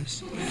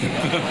Sellers.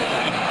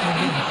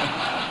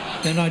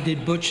 Then I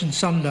did Butch and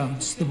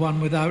Sundance, the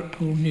one without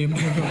Paul Newman.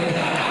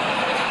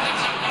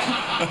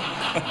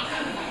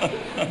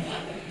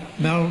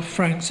 Mel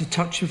Frank's A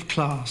Touch of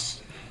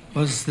Class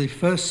was the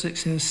first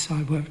success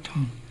I worked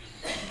on.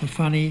 A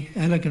funny,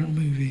 elegant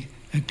movie,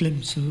 a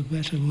glimpse of a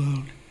better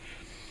world.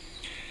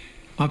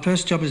 My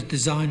first job as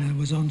designer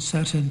was on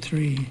Saturn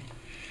III.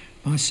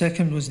 My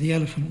second was The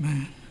Elephant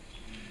Man,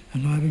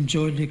 and I've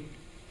enjoyed the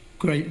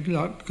great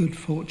luck, good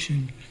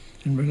fortune,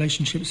 and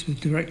relationships with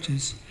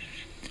directors,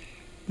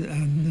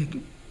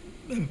 and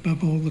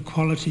above all, the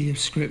quality of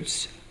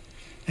scripts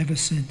ever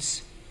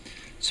since.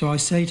 So I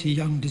say to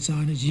young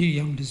designers, you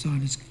young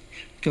designers,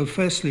 go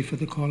firstly for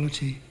the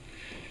quality,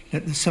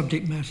 let the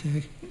subject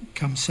matter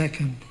come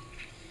second.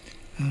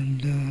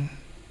 And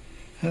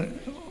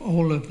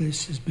all of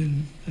this has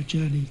been a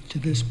journey to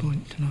this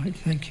point tonight.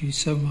 Thank you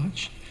so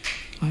much.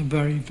 I'm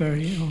very,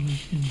 very honoured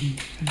indeed.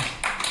 Thank you.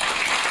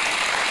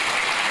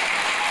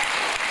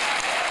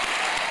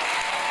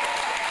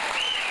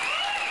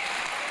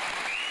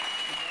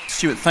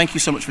 Stuart, thank you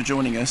so much for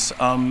joining us.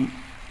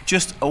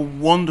 Just a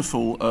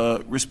wonderful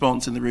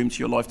response in the room to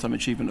your Lifetime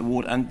Achievement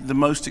Award and the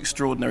most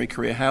extraordinary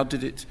career. How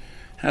did it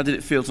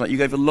feel tonight? You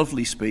gave a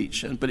lovely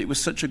speech, but it was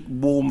such a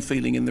warm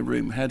feeling in the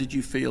room. How did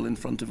you feel in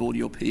front of all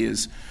your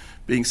peers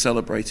being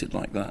celebrated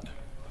like that?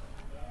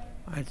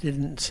 I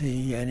didn't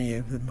see any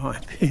of my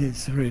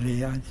peers,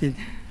 really. I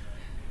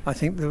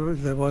think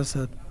there was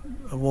a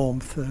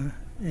warmth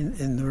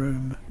in the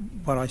room.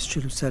 What I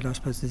should have said, I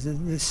suppose, is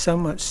there's so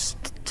much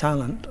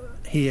talent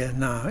here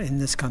now in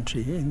this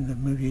country, in the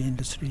movie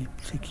industry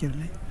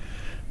particularly.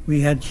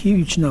 We had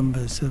huge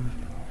numbers of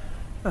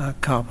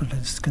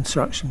carpenters,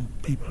 construction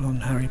people on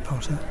Harry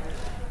Potter.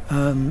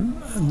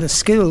 And the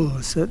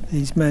skills that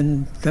these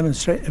men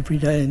demonstrate every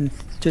day and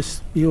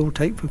just we all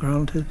take for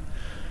granted,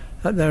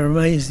 they're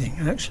amazing,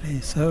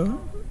 actually. So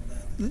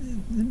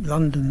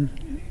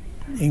London,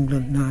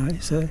 England now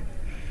is a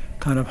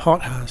kind of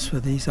hothouse for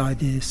these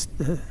ideas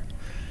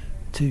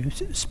to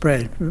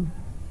spread.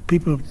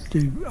 People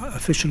do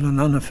official and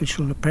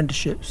unofficial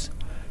apprenticeships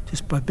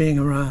just by being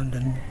around,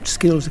 and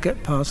skills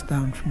get passed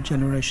down from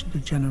generation to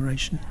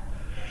generation.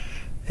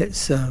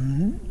 It's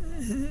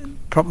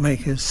prop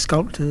makers,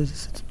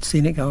 sculptors,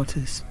 scenic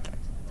artists,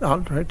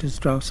 art directors,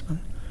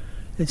 draftsmen.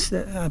 It's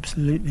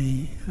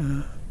absolutely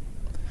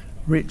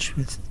rich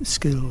with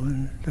skill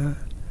and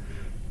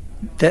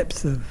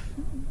depth of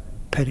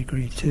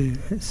pedigree too.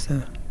 It's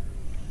a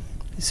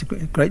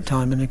great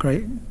time and a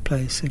great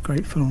place, a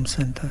great film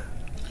centre.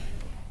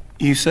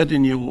 You said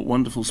in your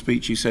wonderful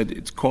speech, you said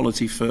it's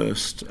quality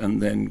first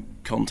and then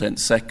content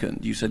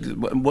second. You said,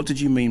 what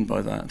did you mean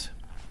by that?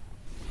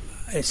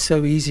 It's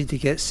so easy to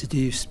get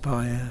seduced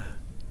by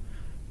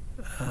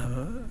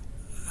an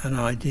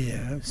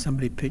idea,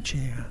 somebody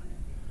pitching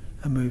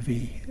a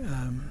movie,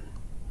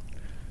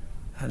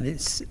 and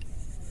it's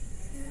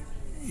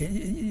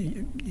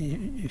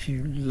if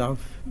you love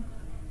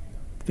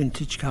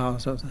vintage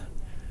cars, and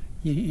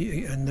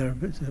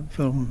there's a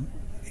film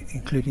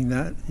including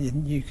that,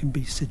 you can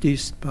be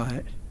seduced by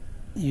it.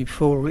 You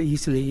fall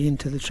easily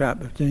into the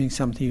trap of doing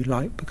something you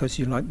like because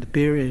you like the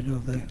period or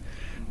the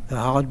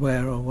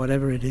hardware or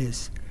whatever it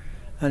is,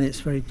 and it's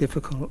very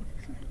difficult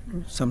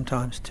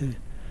sometimes to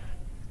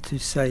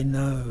say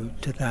no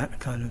to that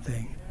kind of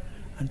thing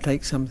and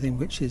take something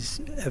which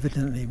is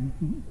evidently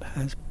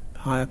has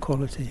higher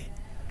quality.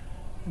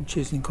 And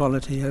choosing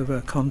quality over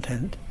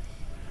content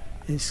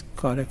is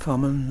quite a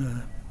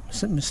common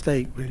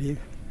mistake, really.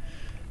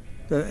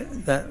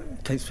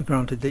 That takes for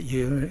granted that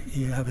you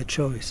have a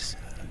choice.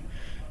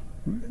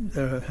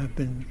 There have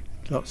been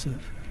lots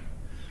of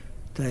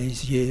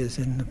days, years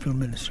in the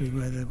film industry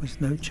where there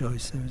was no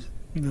choice, there was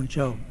no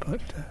job,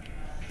 but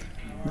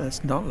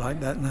that's not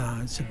like that now.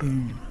 It's a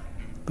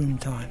boom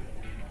time.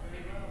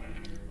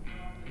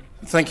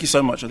 Thank you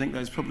so much. I think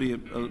that's probably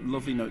a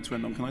lovely note to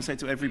end on. Can I say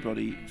to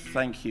everybody,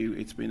 thank you.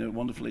 It's been a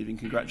wonderful evening.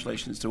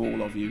 Congratulations to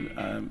all of you.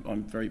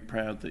 I'm very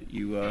proud that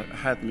you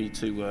had me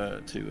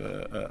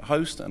to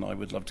host, and I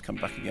would love to come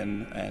back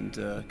again. And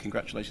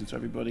congratulations to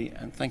everybody,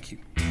 and thank you.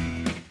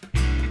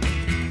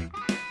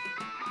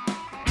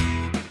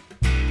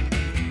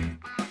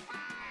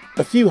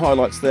 A few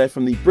highlights there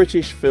from the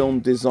British Film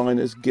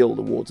Designers Guild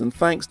Awards, and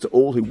thanks to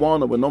all who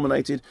won or were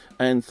nominated,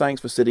 and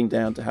thanks for sitting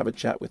down to have a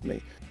chat with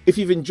me. If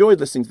you've enjoyed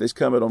listening to this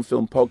Kermode on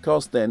Film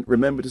podcast, then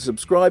remember to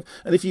subscribe,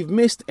 and if you've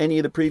missed any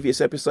of the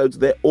previous episodes,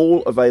 they're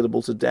all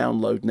available to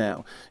download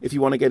now. If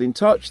you want to get in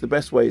touch, the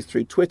best way is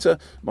through Twitter.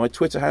 My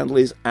Twitter handle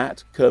is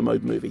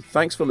 @KermodeMovie.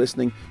 Thanks for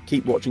listening.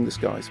 Keep watching the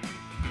skies.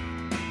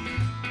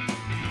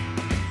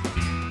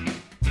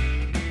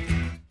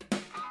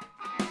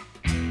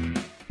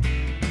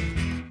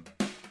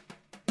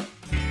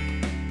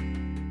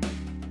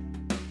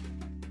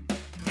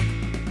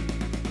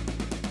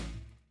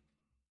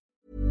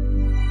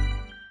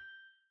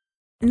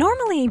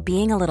 Normally,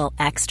 being a little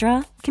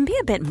extra can be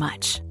a bit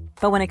much,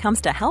 but when it comes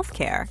to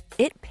healthcare,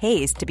 it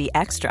pays to be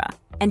extra.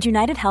 And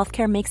United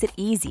Healthcare makes it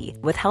easy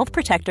with Health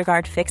Protector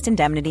Guard fixed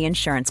indemnity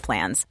insurance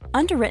plans.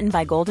 Underwritten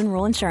by Golden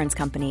Rule Insurance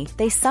Company,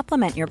 they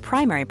supplement your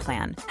primary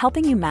plan,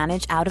 helping you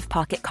manage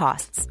out-of-pocket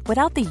costs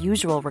without the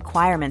usual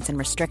requirements and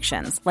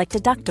restrictions like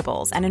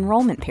deductibles and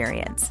enrollment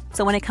periods.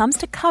 So when it comes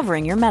to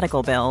covering your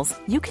medical bills,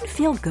 you can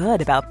feel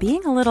good about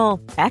being a little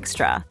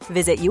extra.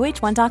 Visit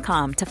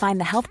UH1.com to find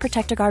the Health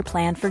Protector Guard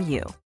plan for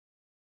you.